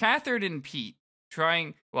 Catherine and Pete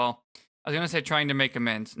trying to make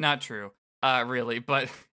amends. Not true, really, but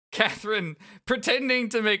Catherine pretending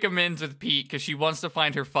to make amends with Pete because she wants to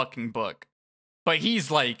find her fucking book. But he's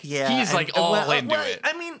like all into it.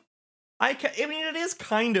 I mean, it is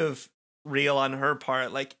kind of real on her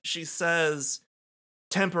part. Like she says,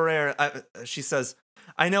 she says,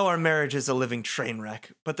 I know our marriage is a living train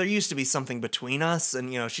wreck, but there used to be something between us.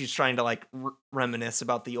 And, you know, she's trying to like reminisce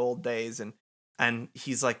about the old days. And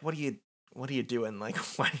he's like, what are you doing? Like,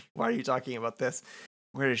 why are you talking about this?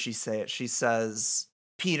 Where does she say it? She says,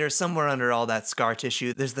 Peter, somewhere under all that scar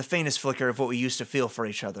tissue, there's the faintest flicker of what we used to feel for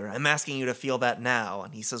each other. I'm asking you to feel that now.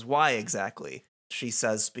 And he says, why exactly? She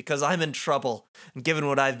says, because I'm in trouble. And given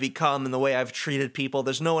what I've become and the way I've treated people,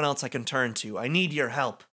 there's no one else I can turn to. I need your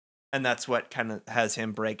help. And that's what kind of has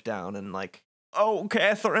him break down and like, oh,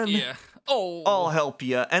 Catherine. Yeah. Oh. I'll help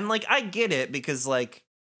you. And like, I get it because like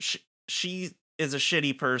she is a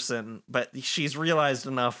shitty person, but she's realized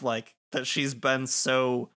enough like that she's been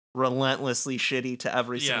so relentlessly shitty to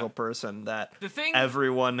every single person that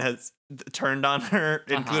everyone has turned on her,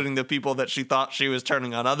 including the people that she thought she was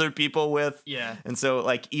turning on other people with. Yeah. And so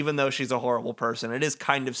like, even though she's a horrible person, it is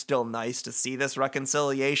kind of still nice to see this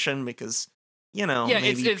reconciliation because, you know,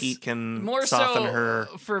 maybe it's Pete can more soften so her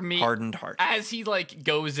for me, hardened heart. As he like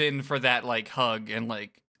goes in for that like hug and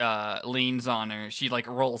like leans on her, she like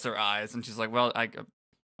rolls her eyes and she's like, well,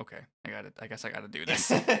 okay, I got it. I guess I got to do this.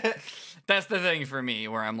 That's the thing for me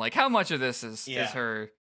where I'm like, how much of this is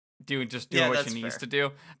her doing what she needs to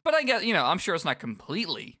do? But I guess, you know, I'm sure it's not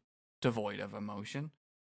completely devoid of emotion.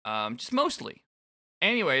 Just mostly.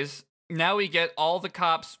 Anyways, now we get all the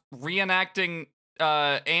cops reenacting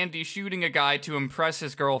Andy shooting a guy to impress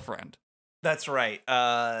his girlfriend. That's right.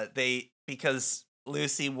 Because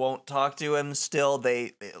Lucy won't talk to him still,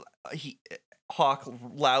 Hawk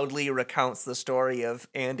loudly recounts the story of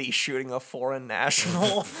Andy shooting a foreign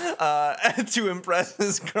national to impress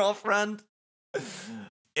his girlfriend.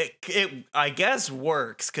 It I guess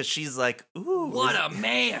works because she's like, ooh, what a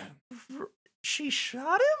man. She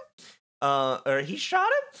shot him? Or he shot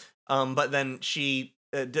him? But then she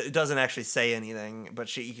doesn't actually say anything,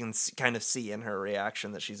 but you can kind of see in her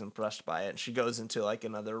reaction that she's impressed by it. She goes into like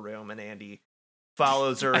another room and Andy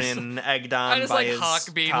follows her in, egged on by his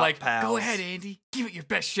Hawk being cop like, pals. go ahead, Andy, give it your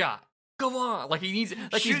best shot. Go on. Like he needs,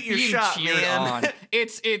 like shoot he's your being shot, cheered man. on.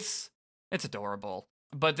 It's adorable.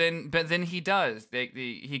 But then he does.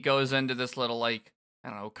 He goes into this little like, I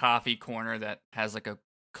don't know, coffee corner that has like a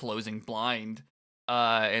closing blind.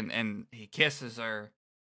 And he kisses her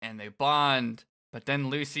and they bond. But then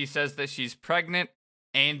Lucy says that she's pregnant.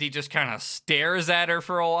 Andy just kind of stares at her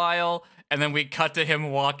for a while, and then we cut to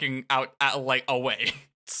him walking out like away.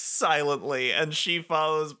 silently, and she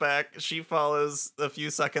follows back. She follows a few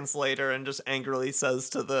seconds later and just angrily says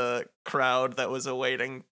to the crowd that was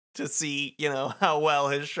awaiting to see, how well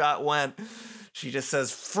his shot went. She just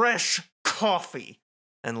says, "Fresh coffee,"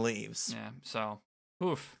 and leaves. Yeah, so,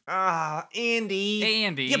 oof. Andy.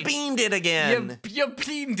 Andy. You beamed it again. You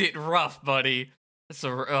beamed it rough, buddy. It's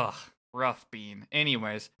a rough beam.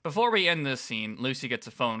 Anyways, before we end this scene, Lucy gets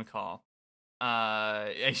a phone call.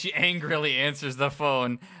 And she angrily answers the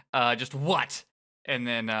phone. Just what? And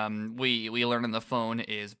then we learn on the phone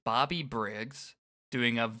is Bobby Briggs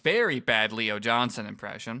doing a very bad Leo Johnson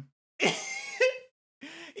impression.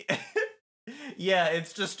 Yeah,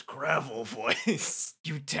 it's just gravel voice.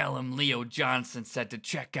 You tell him Leo Johnson said to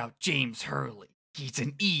check out James Hurley. He's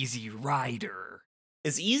an easy rider.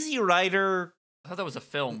 Is Easy Rider I thought that was a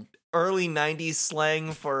film. early 90s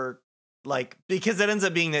slang for, because it ends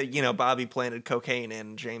up being that, Bobby planted cocaine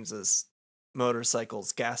in James's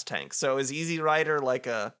motorcycle's gas tank. So is Easy Rider I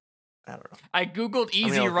don't know. I googled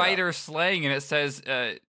easy look it up. rider slang and it says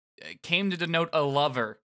came to denote a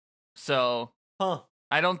lover. So Huh.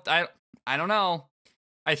 I don't know.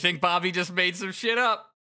 I think Bobby just made some shit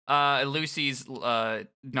up. Lucy's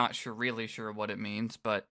not really sure what it means,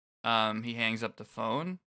 but he hangs up the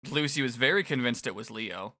phone. Lucy was very convinced it was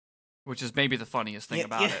Leo, which is maybe the funniest thing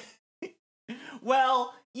about it.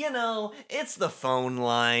 Well, it's the phone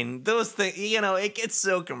line. Those things, it gets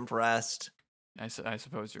so compressed. I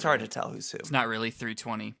suppose It's hard to tell who's who. It's not really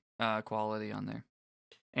 320 quality on there.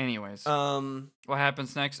 Anyways, Um, what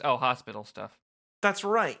happens next? Oh, hospital stuff. That's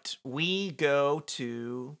right. We go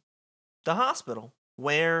to the hospital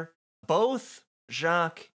where both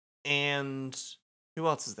Jacques and who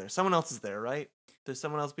else is there? Someone else is there, right? There's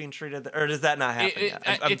someone else being treated, or does that not happen yet?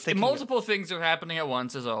 I'm thinking multiple things are happening at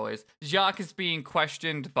once, as always. Jacques is being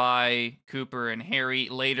questioned by Cooper and Harry.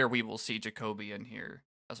 Later, we will see Jacoby in here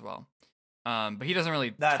as well. But he doesn't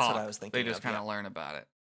really That's talk. what I was thinking They just of, kind of yeah. learn about it.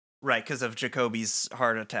 Right, because of Jacoby's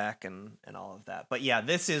heart attack and all of that. But yeah,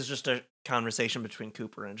 this is just a conversation between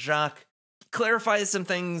Cooper and Jacques. Clarifies some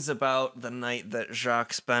things about the night that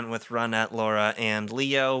Jacques spent with Ronette, Laura, and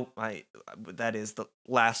Leo. That is the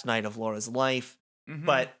last night of Laura's life. Mhm.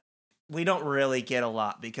 But we don't really get a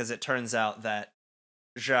lot because it turns out that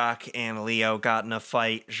Jacques and Leo got in a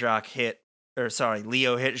fight.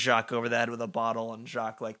 Leo hit Jacques over the head with a bottle and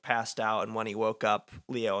Jacques passed out, and when he woke up,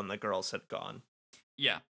 Leo and the girls had gone.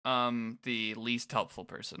 Yeah. The least helpful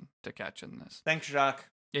person to catch in this. Thanks, Jacques.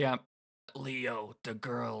 Yeah. Leo, the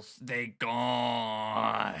girls, they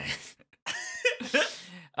gone.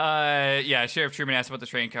 Yeah, Sheriff Truman asked about the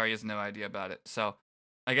train car. He has no idea about it. So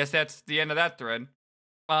I guess that's the end of that thread.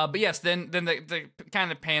 But yes, then the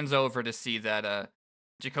kind of pans over to see that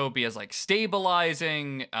Jacoby is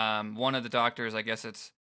stabilizing. One of the doctors, I guess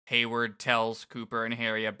it's Hayward, tells Cooper and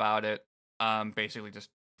Harry about it. Basically just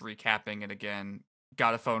recapping it again.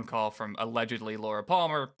 Got a phone call from allegedly Laura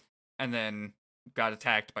Palmer, and then got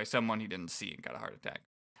attacked by someone he didn't see and got a heart attack.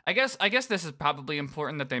 I guess this is probably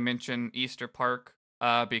important that they mention Easter Park,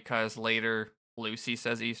 because later Lucy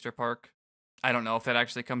says Easter Park. I don't know if that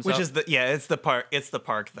actually comes up. It's the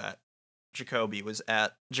park that Jacoby was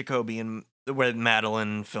at. Jacoby and where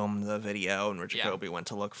Madeline filmed the video and where Jacoby went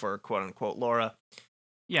to look for quote unquote Laura.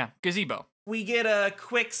 Yeah, gazebo. We get a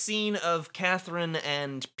quick scene of Catherine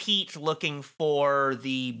and Pete looking for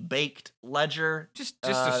the baked ledger. Just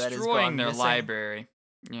that destroying their missing. library.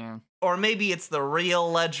 Yeah. Or maybe it's the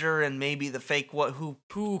real ledger and maybe the fake who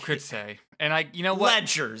could say? And you know what?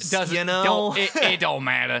 Ledgers, it don't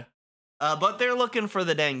matter. But they're looking for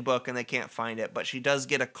the dang book and they can't find it, but she does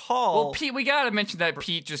get a call. Well, Pete, we gotta mention that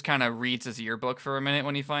Pete just kind of reads his yearbook for a minute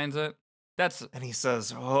when he finds it. And he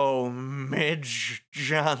says, "Oh, Midge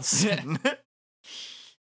Johnson."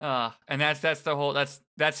 And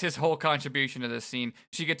that's his whole contribution to this scene.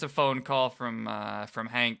 She gets a phone call from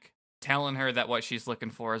Hank telling her that what she's looking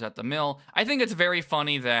for is at the mill. I think it's very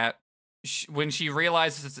funny that when she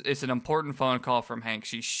realizes it's an important phone call from Hank,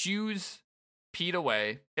 she shoos Pete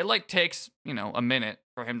away. It takes, a minute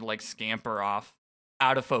for him to scamper off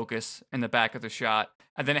out of focus in the back of the shot.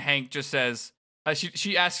 And then Hank just says,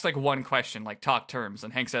 she asks one question, talk terms,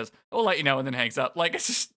 and Hank says, "I'll let you know," and then hangs up. It's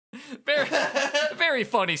just very, very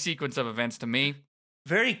funny sequence of events to me.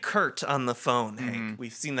 Very curt on the phone, Hank.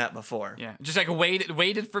 We've seen that before. Yeah, just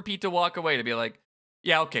waited for Pete to walk away to be like,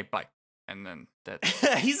 "Yeah, okay, bye," and then that.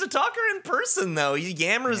 He's a talker in person, though. He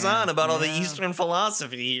yammers on about all the Eastern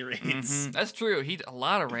philosophy he reads. That's true. He a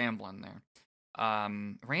lot of rambling there.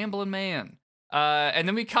 Rambling man. And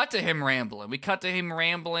then we cut to him rambling. We cut to him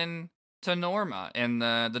rambling to Norma in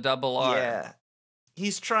the double R. Yeah.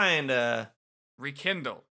 He's trying to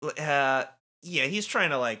rekindle. Yeah, he's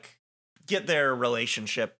trying to like get their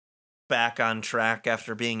relationship back on track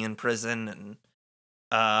after being in prison, and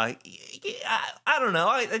I don't know.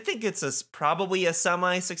 I think it's probably a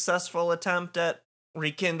semi-successful attempt at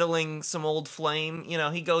rekindling some old flame. You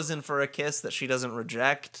know, he goes in for a kiss that she doesn't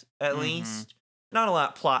reject, at least. Not a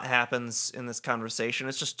lot plot happens in this conversation.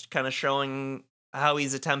 It's just kind of showing how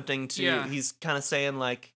he's attempting to. Yeah. He's kind of saying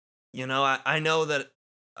like, you know, I know that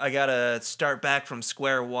I gotta start back from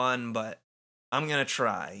square one, but I'm gonna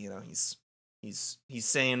try. You know, he's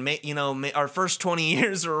saying, you know, our first 20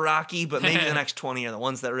 years were rocky, but maybe the next 20 are the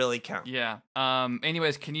ones that really count. Yeah.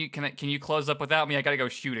 Anyways, can you close up without me? I gotta go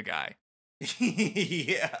shoot a guy.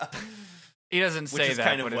 Yeah. He doesn't say Which is that,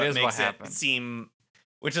 kind of but what it is makes what it happened. seem.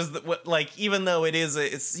 Which is what, like, even though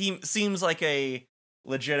it seems like a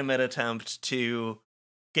legitimate attempt to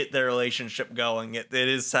get their relationship going, it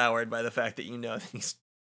is soured by the fact that you know that he's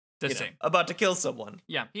Same. about to kill someone.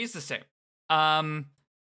 Yeah, he's the same.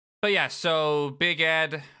 But yeah, so Big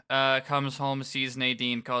Ed comes home, sees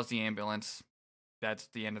Nadine, calls the ambulance. That's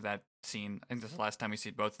the end of that scene. I think this is the last time we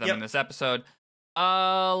see both of them in this episode.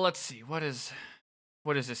 Let's see. What is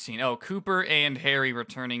this scene? Oh, Cooper and Harry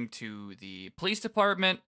returning to the police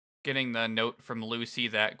department, getting the note from Lucy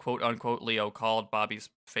that quote unquote Leo called Bobby's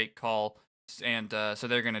fake call. And so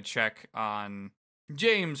they're going to check on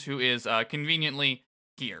James, who is conveniently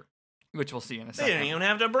here, which we'll see in a second. They didn't even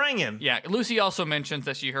have to bring him. Yeah, Lucy also mentions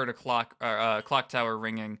that she heard a clock tower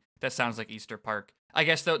ringing. That sounds like Easter Park. I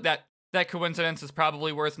guess though that coincidence is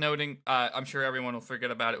probably worth noting. I'm sure everyone will forget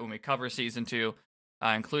about it when we cover season 2,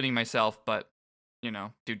 including myself. But you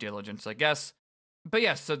know, due diligence, I guess. But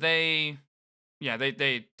yeah, so they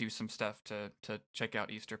do some stuff to check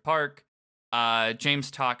out Easter Park.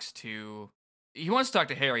 James he wants to talk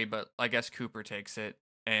to Harry, but I guess Cooper takes it,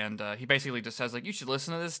 and he basically just says like, you should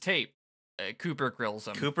listen to this tape. Cooper grills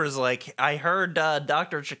him. Cooper's like, I heard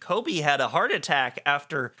Dr. Jacoby had a heart attack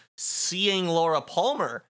after seeing Laura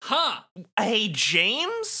Palmer. Huh? Hey,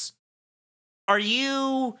 James? Are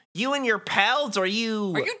you and your pals, are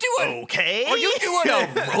you doing okay? Are you doing a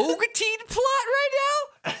Rogatine plot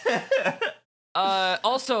right now?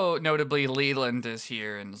 Also, notably, Leland is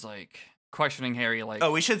here and is like questioning Harry. Like,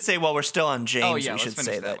 we should say while we're still on James, we let's should finish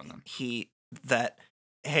say that that one, that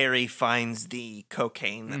Harry finds the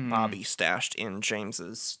cocaine that Mhm. Bobby stashed in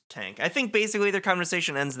James's tank. I think basically their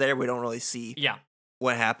conversation ends there. We don't really see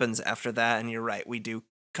what happens after that. And you're right, we do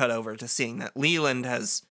cut over to seeing that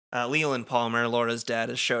Leland Palmer, Laura's dad,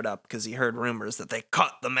 has showed up because he heard rumors that they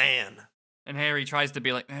caught the man. And Harry tries to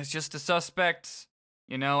be like, it's just a suspect.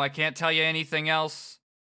 You know, I can't tell you anything else.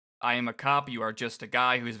 I am a cop. You are just a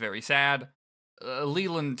guy who's very sad.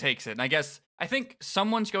 Leland takes it. And I think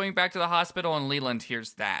someone's going back to the hospital, and Leland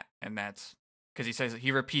hears that. And that's because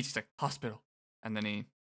he repeats, he's like, hospital. And then he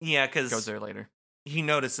goes there later. He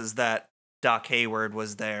notices that Doc Hayward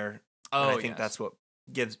was there. Oh, and I think that's what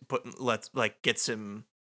gets him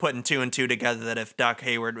putting 2 and 2 together, that if Doc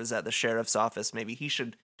Hayward was at the sheriff's office, maybe he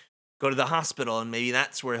should go to the hospital, and maybe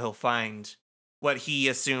that's where he'll find what he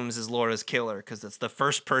assumes is Laura's killer, because it's the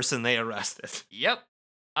first person they arrested. Yep.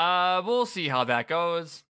 We'll see how that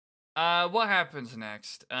goes. What happens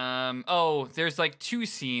next? There's like 2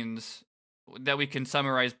 scenes that we can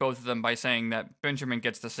summarize both of them by saying that Benjamin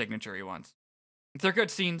gets the signature he wants. They're good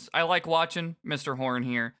scenes. I like watching Mr. Horn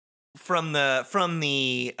here. From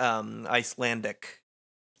the Icelandic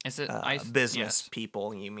Is it business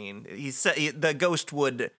people, you mean? The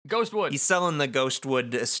Ghostwood. He's selling the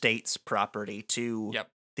Ghostwood Estates property to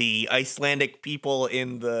the Icelandic people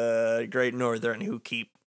in the Great Northern who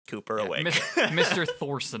keep Cooper awake. Mr.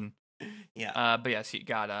 Thorson. Yeah. But yes, he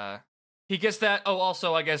gets that. Oh,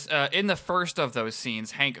 also, I guess in the first of those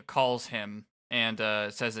scenes, Hank calls him and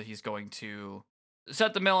says that he's going to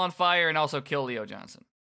set the mill on fire and also kill Leo Johnson.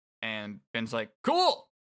 And Ben's like, cool!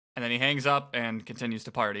 And then he hangs up and continues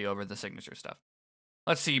to party over the signature stuff.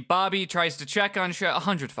 Let's see. Bobby tries to check on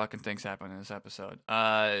 100 fucking things happen in this episode.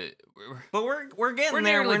 But we're getting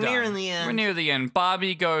there. We're nearing the end. We're near the end.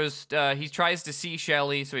 Bobby goes. He tries to see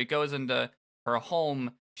Shelly, so he goes into her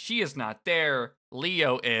home. She is not there.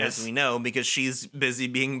 Leo is, as we know, because she's busy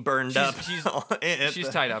being burned up. She's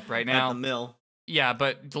tied up right now at the mill. Yeah,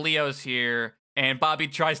 but Leo's here. And Bobby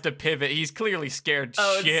tries to pivot. He's clearly scared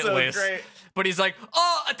shitless. It's so great. But he's like,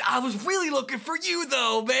 I was really looking for you,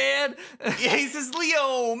 though, man. Yeah, he says,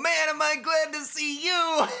 Leo, man, am I glad to see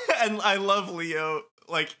you. And I love Leo.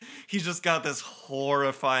 Like, he's just got this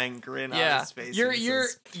horrifying grin on his face.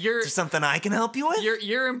 Is there something I can help you with?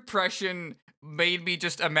 Your impression made me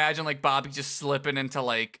just imagine, like, Bobby just slipping into,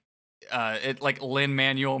 like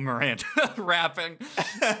Lin-Manuel Miranda rapping.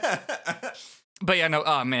 But yeah, no,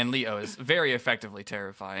 oh man, Leo is very effectively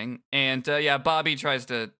terrifying. And yeah, Bobby tries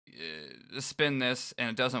to spin this and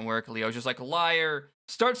it doesn't work. Leo's just like, liar.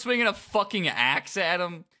 Starts swinging a fucking axe at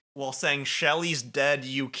him. While saying, Shelly's dead,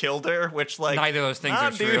 you killed her, which, like... Neither of those things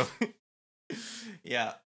are true.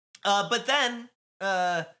 Yeah. But then,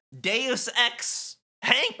 Deus Ex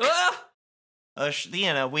Hank...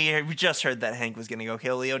 we just heard that Hank was gonna go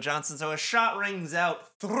kill Leo Johnson, so a shot rings out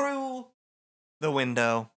through the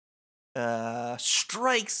window,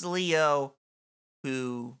 strikes Leo,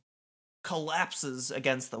 who collapses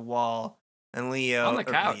against the wall, and On the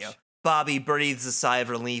couch. Bobby breathes a sigh of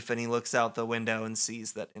relief, and he looks out the window and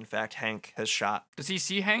sees that, in fact, Hank has shot. Does he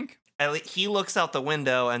see Hank? He looks out the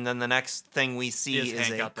window, and then the next thing we see is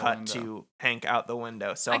Hank a out the cut window. to Hank out the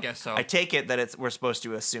window. So I guess so. I take it that we're supposed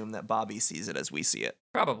to assume that Bobby sees it as we see it.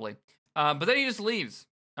 Probably. But then he just leaves.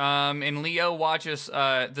 And Leo watches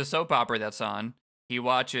the soap opera that's on. He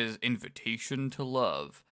watches Invitation to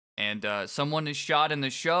Love. And someone is shot in the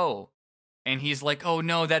show. And he's like, oh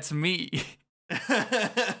no, that's me.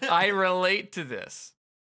 I relate to this.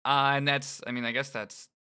 And that's, I guess that's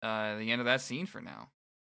the end of that scene for now.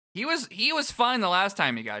 He was fine the last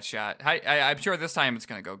time he got shot. I'm sure this time it's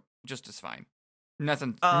gonna go just as fine.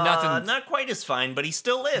 Nothing. Not quite as fine, but he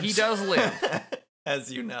still lives. He does live,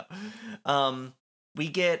 as you know. We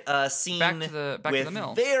get a scene back to the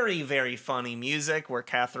mill. Very, very funny music where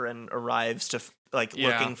Catherine arrives to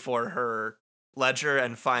looking for her ledger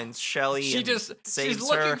and finds Shelly. She's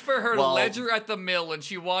looking for her ledger at the mill, and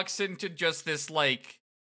she walks into just this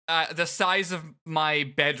the size of my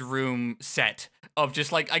bedroom set of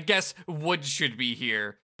just I guess wood should be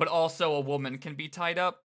here, but also a woman can be tied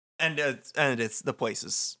up. And it's the place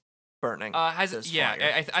is burning. I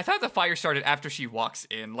thought the fire started after she walks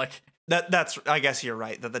in. That's I guess you're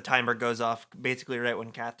right that the timer goes off basically right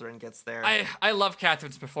when Catherine gets there. I love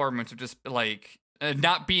Catherine's performance of just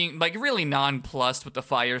not being really nonplussed with the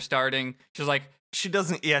fire starting. She's like, she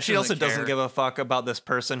doesn't. Yeah, she also doesn't give a fuck about this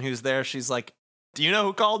person who's there. She's like, do you know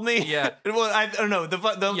who called me? Yeah. Well, I don't know. The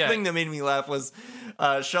thing that made me laugh was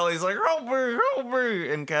Shelly's like, help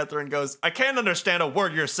me. And Catherine goes, I can't understand a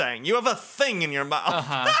word you're saying. You have a thing in your mouth.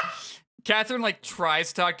 Uh-huh. Catherine tries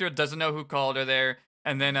to talk to her, doesn't know who called her there.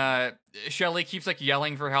 And then Shelly keeps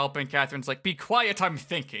yelling for help, and Catherine's like, be quiet, I'm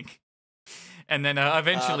thinking. And then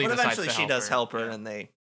eventually she does help her, yeah.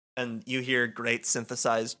 and you hear great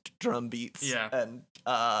synthesized drum beats. Yeah. And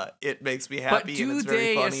it makes me happy, and it's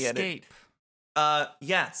very funny. Escape?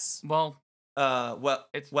 Yes. Well,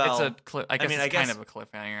 it's a clip. I guess it's kind of a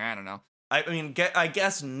cliffhanger. I don't know. I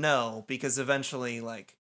guess no, because eventually,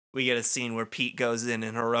 we get a scene where Pete goes in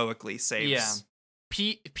and heroically saves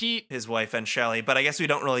Pete, his wife and Shelly. But I guess we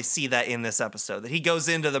don't really see that in this episode. That he goes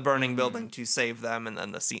into the burning building to save them, and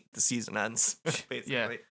then the season ends. Basically.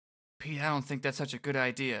 Yeah. Pete, I don't think that's such a good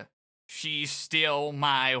idea. She's still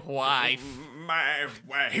my wife. My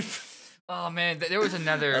wife. Oh man, there was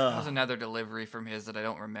another delivery from his that I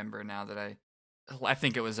don't remember now. That I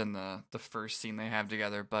think it was in the first scene they have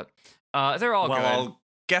together. But they're all good.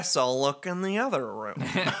 Guess I'll look in the other room.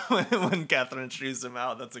 When Catherine chews him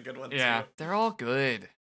out, that's a good one too. Yeah, they're all good.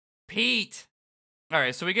 Pete. All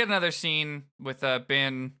right, so we get another scene with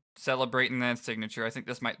Ben celebrating that signature. I think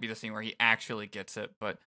this might be the scene where he actually gets it,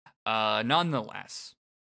 but nonetheless,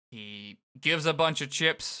 he gives a bunch of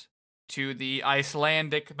chips to the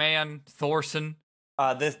Icelandic man, Thorson.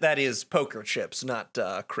 That is poker chips, not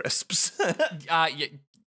crisps.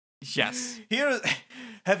 Yes.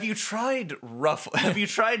 Have you tried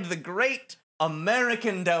the great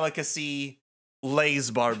American delicacy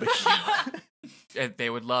Lay's barbecue? They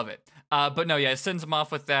would love it. But no, yeah, it sends him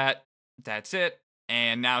off with that. That's it.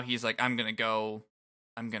 And now he's like, I'm gonna go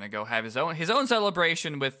have his own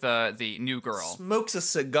celebration with the new girl. Smokes a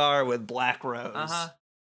cigar with Black Rose. Uh-huh.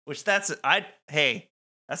 Which that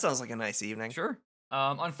sounds like a nice evening. Sure.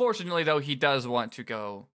 Unfortunately, though, he does want to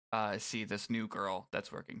go see this new girl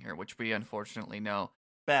that's working here, which we unfortunately know.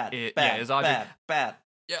 Bad. Is Audrey. Bad.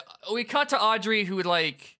 Yeah, we cut to Audrey, who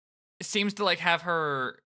seems to have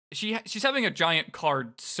her. She's having a giant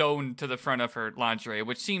card sewn to the front of her lingerie,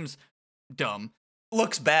 which seems dumb.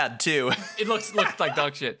 Looks bad too. It looks like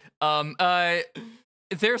dog shit.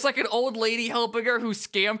 There's an old lady helping her who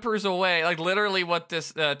scampers away, literally what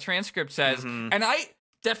this transcript says. Mm-hmm. And I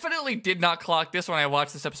definitely did not clock this when I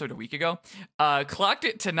watched this episode a week ago. Clocked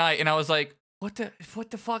it tonight, and I was like, what the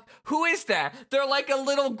fuck? Who is that? They're like a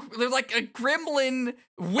gremlin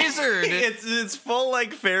wizard. it's full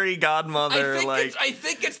fairy godmother. I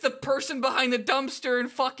think it's the person behind the dumpster in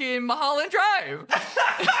fucking Mulholland Drive.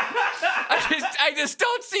 I just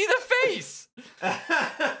don't see the face.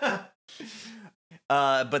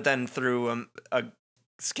 But then through a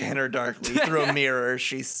scanner darkly, through a mirror,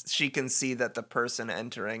 she can see that the person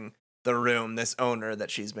entering the room, this owner that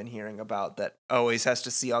she's been hearing about, that always has to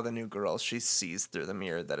see all the new girls, she sees through the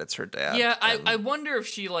mirror that it's her dad. Yeah, I wonder if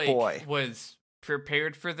she boy. was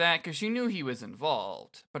prepared for that because she knew he was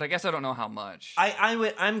involved, but I guess I don't know how much.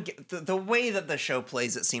 I'm the way that the show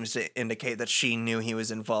plays, it seems to indicate that she knew he was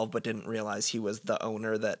involved but didn't realize he was the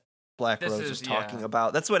owner that Black Rose was talking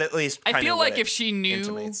about. That's what at least I feel like if she knew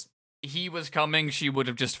intimates. he was coming, she would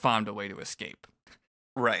have just found a way to escape.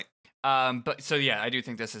 Right. But so yeah, I do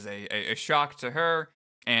think this is a shock to her,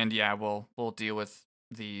 and yeah, we'll deal with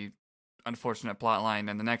the unfortunate plot line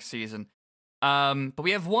in the next season. But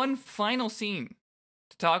we have one final scene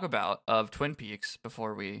to talk about of Twin Peaks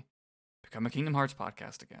before we become a Kingdom Hearts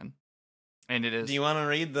podcast again, and it is. Do you want to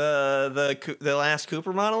read the last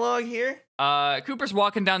Cooper monologue here? Cooper's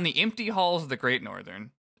walking down the empty halls of the Great Northern.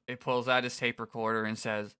 He pulls out his tape recorder and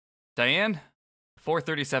says, "Diane,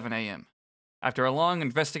 4:37 a.m. After a long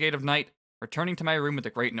investigative night, returning to my room at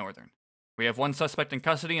the Great Northern. We have one suspect in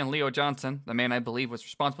custody, and Leo Johnson, the man I believe was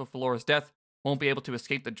responsible for Laura's death, won't be able to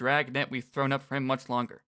escape the drag net we've thrown up for him much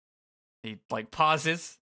longer." He,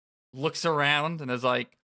 pauses, looks around, and is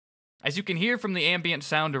like, "As you can hear from the ambient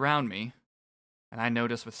sound around me," and I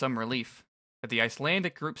notice with some relief that the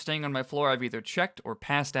Icelandic group staying on my floor have either checked or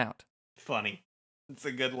passed out. Funny. It's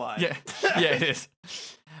a good line. Yeah, it is.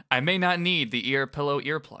 "I may not need the ear pillow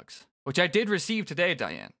earplugs, which I did receive today,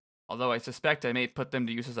 Diane, although I suspect I may put them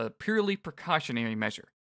to use as a purely precautionary measure.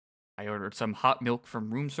 I ordered some hot milk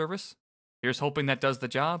from room service. Here's hoping that does the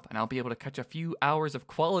job, and I'll be able to catch a few hours of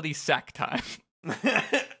quality sack time."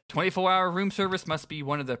 24-hour room service must be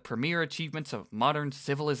one of the premier achievements of modern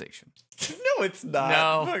civilization. No, it's not.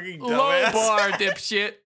 No. Fucking Low dumbass. bar,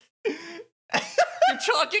 dipshit. You're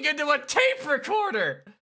talking into a tape recorder.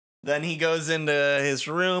 Then he goes into his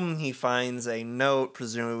room. He finds a note,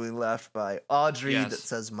 presumably left by Audrey, Yes. that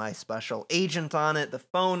says "My Special Agent" on it. The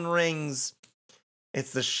phone rings.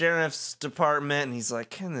 It's the sheriff's department, and he's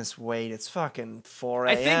like, "Can this wait? It's fucking 4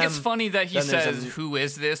 a.m." I think it's funny that he Then there's says, "Who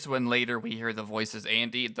is this?" when later we hear the voice is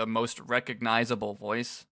Andy, the most recognizable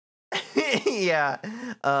voice. Yeah.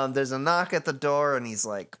 There's a knock at the door, and he's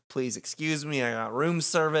like, "Please excuse me, I got room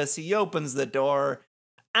service." He opens the door,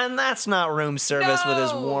 and that's not room service with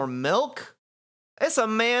his No! warm milk. It's a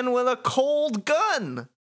man with a cold gun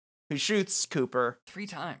who shoots Cooper. 3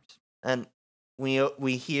 times. And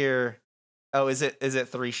we hear, oh, is it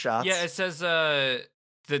 3 shots? Yeah, it says, the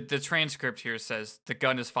transcript here says the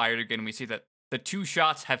gun is fired again. We see that the 2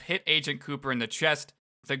 shots have hit Agent Cooper in the chest.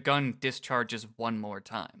 The gun discharges one more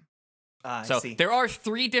time. I So see. there are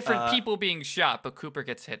 3 different people being shot, but Cooper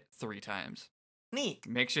gets hit 3 times. Neat.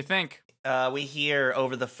 Makes you think. We hear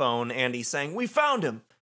over the phone Andy saying, "We found him.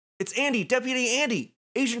 It's Andy, Deputy Andy.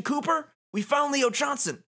 Agent Cooper, we found Leo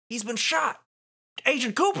Johnson. He's been shot.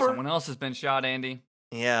 Agent Cooper." Someone else has been shot, Andy.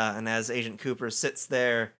 Yeah, and as Agent Cooper sits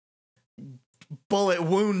there, bullet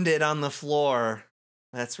wounded on the floor,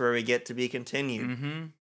 that's where we get to be continued. Mm-hmm.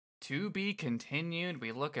 To be continued.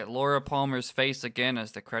 We look at Laura Palmer's face again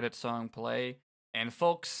as the credit song play. And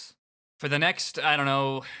folks, for the next, I don't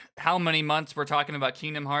know how many months we're talking about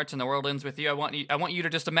Kingdom Hearts and The World Ends With You, I want you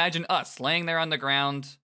to just imagine us laying there on the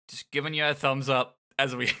ground, just giving you a thumbs up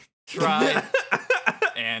as we try.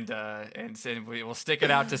 And we will stick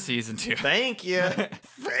it out to season 2. Thank you.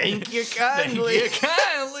 Thank you kindly. Thank you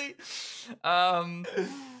kindly.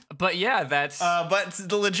 But yeah, that's but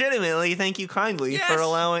legitimately, thank you kindly Yes. for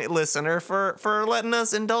allowing for letting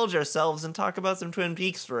us indulge ourselves and talk about some Twin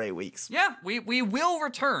Peaks for 8 weeks. yeah. We will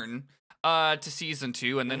return to season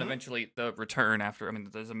 2, and then eventually the return after. I mean,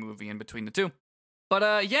 there's a movie in between the 2.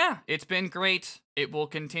 But yeah, it's been great. It will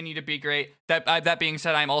continue to be great. That being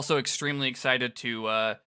said, I'm also extremely excited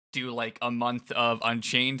to do like a month of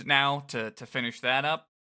Unchained now to finish that up.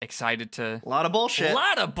 Excited to A lot of bullshit. A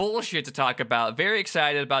lot of bullshit to talk about. Very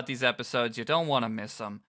excited about these episodes. You don't want to miss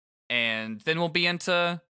them. And then we'll be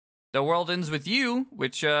into The World Ends With You,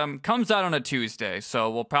 which comes out on a Tuesday. So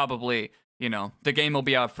we'll probably, the game will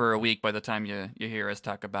be out for a week by the time you hear us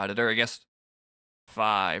talk about it. Or I guess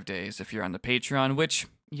 5 days if you're on the Patreon, which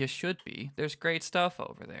you should be. There's great stuff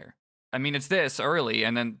over there. I mean, it's this early,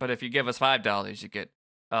 but if you give us $5, you get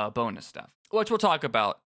bonus stuff, which we'll talk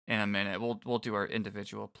about in a minute. We'll do our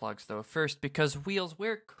individual plugs though first, because Wheels,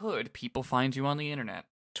 where could people find you on the internet?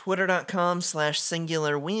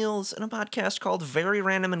 Twitter.com/singularwheels and a podcast called Very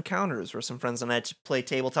Random Encounters, where some friends and I play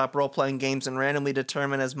tabletop role-playing games and randomly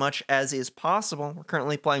determine as much as is possible. We're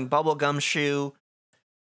currently playing Bubblegum Shoe,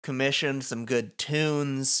 commissioned some good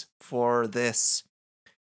tunes for this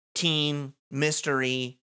teen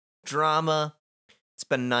mystery drama. It's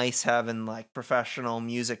been nice having like professional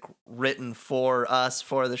music written for us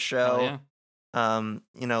for the show.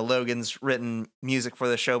 Yeah. Logan's written music for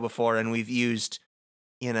the show before, and we've used,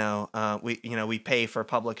 we pay for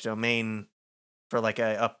public domain for like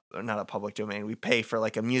not a public domain. We pay for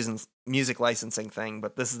like a music licensing thing,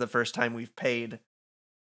 but this is the first time we've paid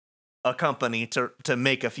a company to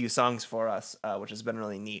make a few songs for us, which has been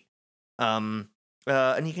really neat.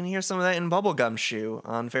 And you can hear some of that in Bubblegum Shoe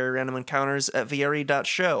on Very Random Encounters at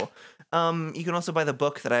VRE.show. You can also buy the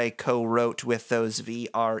book that I co-wrote with those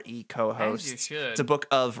VRE co-hosts. As you should. It's a book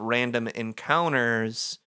of random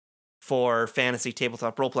encounters for fantasy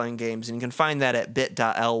tabletop role-playing games, and you can find that at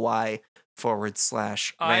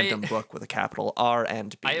bit.ly/random book with a capital R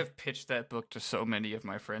and B. I have pitched that book to so many of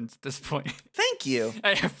my friends at this point. Thank you.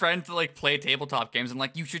 I have friends that like play tabletop games and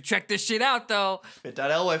like, you should check this shit out though.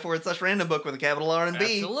 bit.ly/random book with a capital R and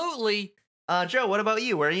B. Absolutely. Joe, what about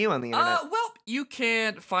you? Where are you on the internet? Well, you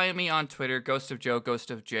can find me on Twitter, Ghost of Joe, Ghost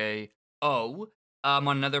of J-O. On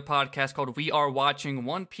another podcast called We Are Watching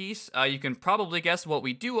One Piece. You can probably guess what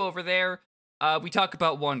we do over there. We talk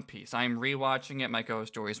about One Piece. I'm rewatching it. My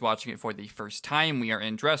co-host Jory is watching it for the first time. We are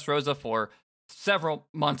in Dressrosa for several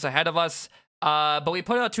months ahead of us. But we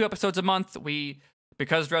put out 2 episodes a month.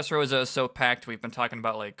 Because Dressrosa is so packed, we've been talking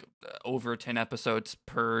about like over 10 episodes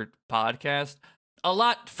per podcast. A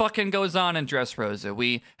lot fucking goes on in Dressrosa.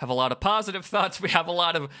 We have a lot of positive thoughts. We have a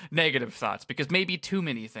lot of negative thoughts because maybe too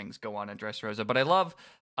many things go on in Dressrosa. But I love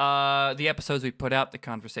the episodes we put out, the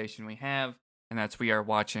conversation we have, and that's We Are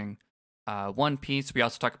Watching One Piece. We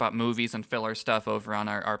also talk about movies and filler stuff over on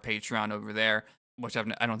our Patreon over there, which I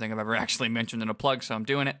don't think I've ever actually mentioned in a plug, so I'm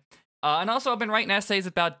doing it. And also I've been writing essays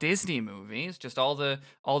about Disney movies, just all the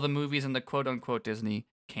movies in the quote unquote Disney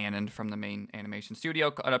canon from the main animation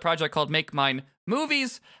studio, a project called Make Mine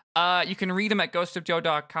Movies. You can read them at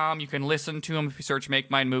ghostofjoe.com. You can listen to them if you search Make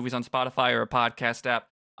Mine Movies on Spotify or a podcast app.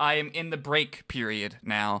 I am in the break period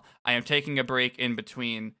now. I am taking a break in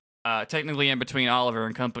between, technically in between Oliver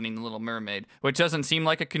and Company and The Little Mermaid, which doesn't seem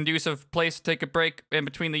like a conducive place to take a break in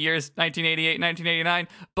between the years 1988 and 1989.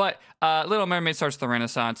 But Little Mermaid starts the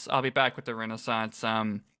Renaissance. I'll be back with the Renaissance.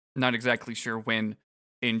 Not exactly sure when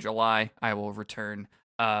in July I will return.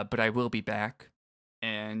 But I will be back,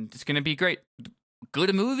 and it's going to be great.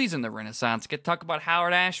 Good movies in the Renaissance. Get to talk about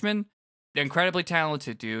Howard Ashman, the incredibly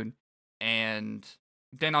talented dude, and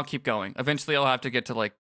then I'll keep going. Eventually, I'll have to get to,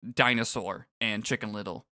 like, Dinosaur and Chicken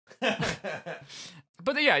Little.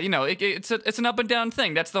 But yeah, it's an up and down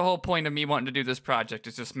thing. That's the whole point of me wanting to do this project,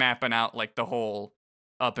 is just mapping out, like, the whole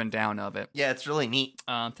up and down of it. Yeah, it's really neat.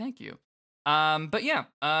 Thank you. But yeah,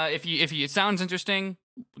 if it sounds interesting,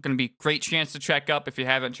 going to be great chance to check up if you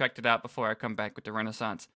haven't checked it out before I come back with the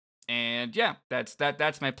Renaissance. And yeah,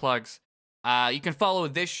 that's my plugs. You can follow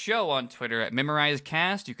this show on Twitter at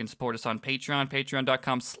MemorizeCast. You can support us on Patreon,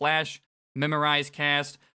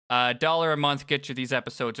 patreon.com/MemorizeCast. $1 a month gets you these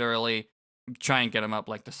episodes early. Try and get them up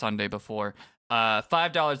like the Sunday before.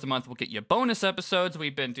 $5 a month will get you bonus episodes.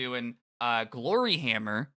 We've been doing Glory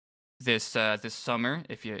Hammer this summer.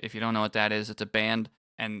 If you don't know what that is, it's a band,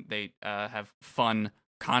 and they have fun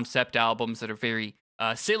concept albums that are very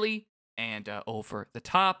silly and over the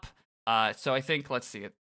top. So I think, let's see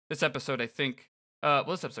it. This episode, I think,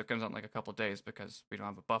 this episode comes out in like a couple days because we don't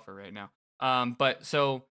have a buffer right now. But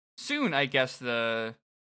so soon, I guess the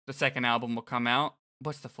second album will come out.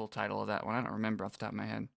 What's the full title of that one? I don't remember off the top of my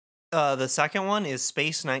head. The second one is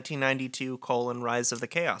Space 1992: Rise of the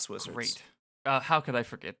Chaos Wizards. Great. How could I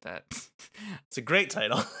forget that? It's a great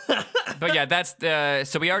title. But yeah, that's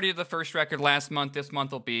so we already did the first record last month. This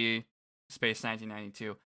month will be Space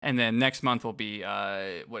 1992. And then next month will be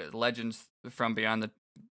Legends from Beyond the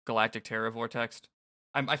Galactic Terror Vortex.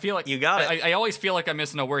 I feel like you got it. I always feel like I'm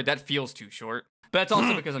missing a word. That feels too short. But that's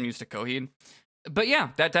also because I'm used to Coheed. But yeah,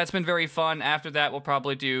 that's been very fun. After that, we'll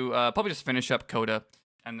probably do just finish up Coda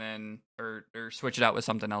and then or switch it out with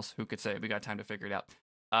something else. Who could say? We got time to figure it out.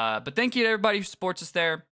 But thank you to everybody who supports us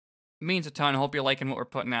there. It means a ton. I hope you're liking what we're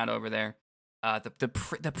putting out over there.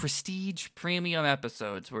 The Prestige Premium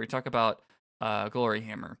episodes where we talk about Glory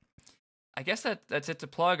Hammer. I guess that's it to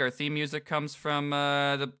plug. Our theme music comes from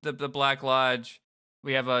the Black Lodge.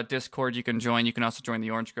 We have a Discord you can join. You can also join the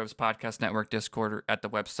Orange Groves Podcast Network Discord at the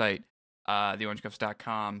website,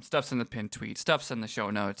 theorangegroves.com. Stuff's in the pinned tweet. Stuff's in the show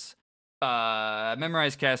notes.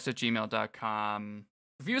 MemorizeCast@gmail.com.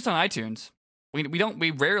 Review us on iTunes.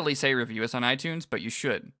 We rarely say review us on iTunes, but you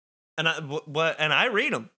should. And I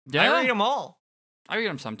read them. Yeah. I read them all. I read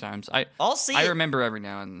them sometimes. I'll see. I remember every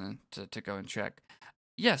now and then to go and check.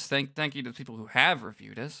 Yes, thank you to the people who have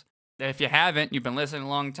reviewed us. If you haven't, you've been listening a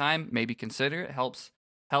long time, maybe consider it. Helps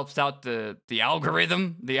helps out the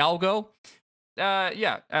algorithm, the algo.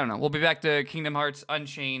 Yeah, I don't know. We'll be back to Kingdom Hearts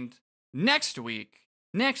Unchained next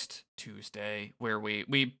Tuesday, where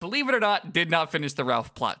we believe it or not, did not finish the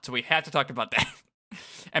Ralph plot. So we have to talk about that.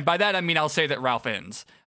 And by that, I mean, I'll say that Ralph ends.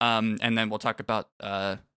 And then we'll talk about,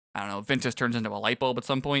 I don't know, Ventus turns into a light bulb at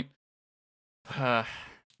some point.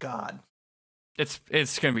 God.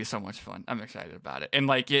 It's gonna be so much fun. I'm excited about it, and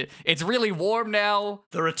like it's really warm now.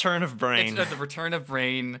 The return of Brain. It's the return of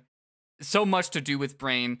Brain. So much to do with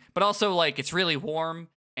Brain, but also like it's really warm,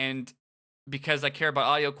 and because I care about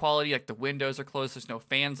audio quality, like the windows are closed, there's no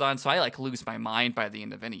fans on, so I like lose my mind by the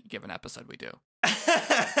end of any given episode we do.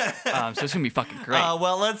 So it's gonna be fucking great.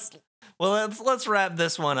 Let's wrap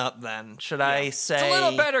this one up then. Should I say it's a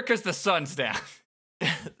little better because the sun's down.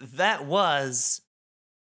 That was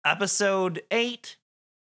episode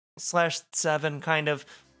 8/7, kind of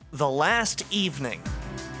the last evening.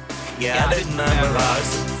 Yeah, I didn't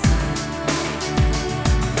memorize.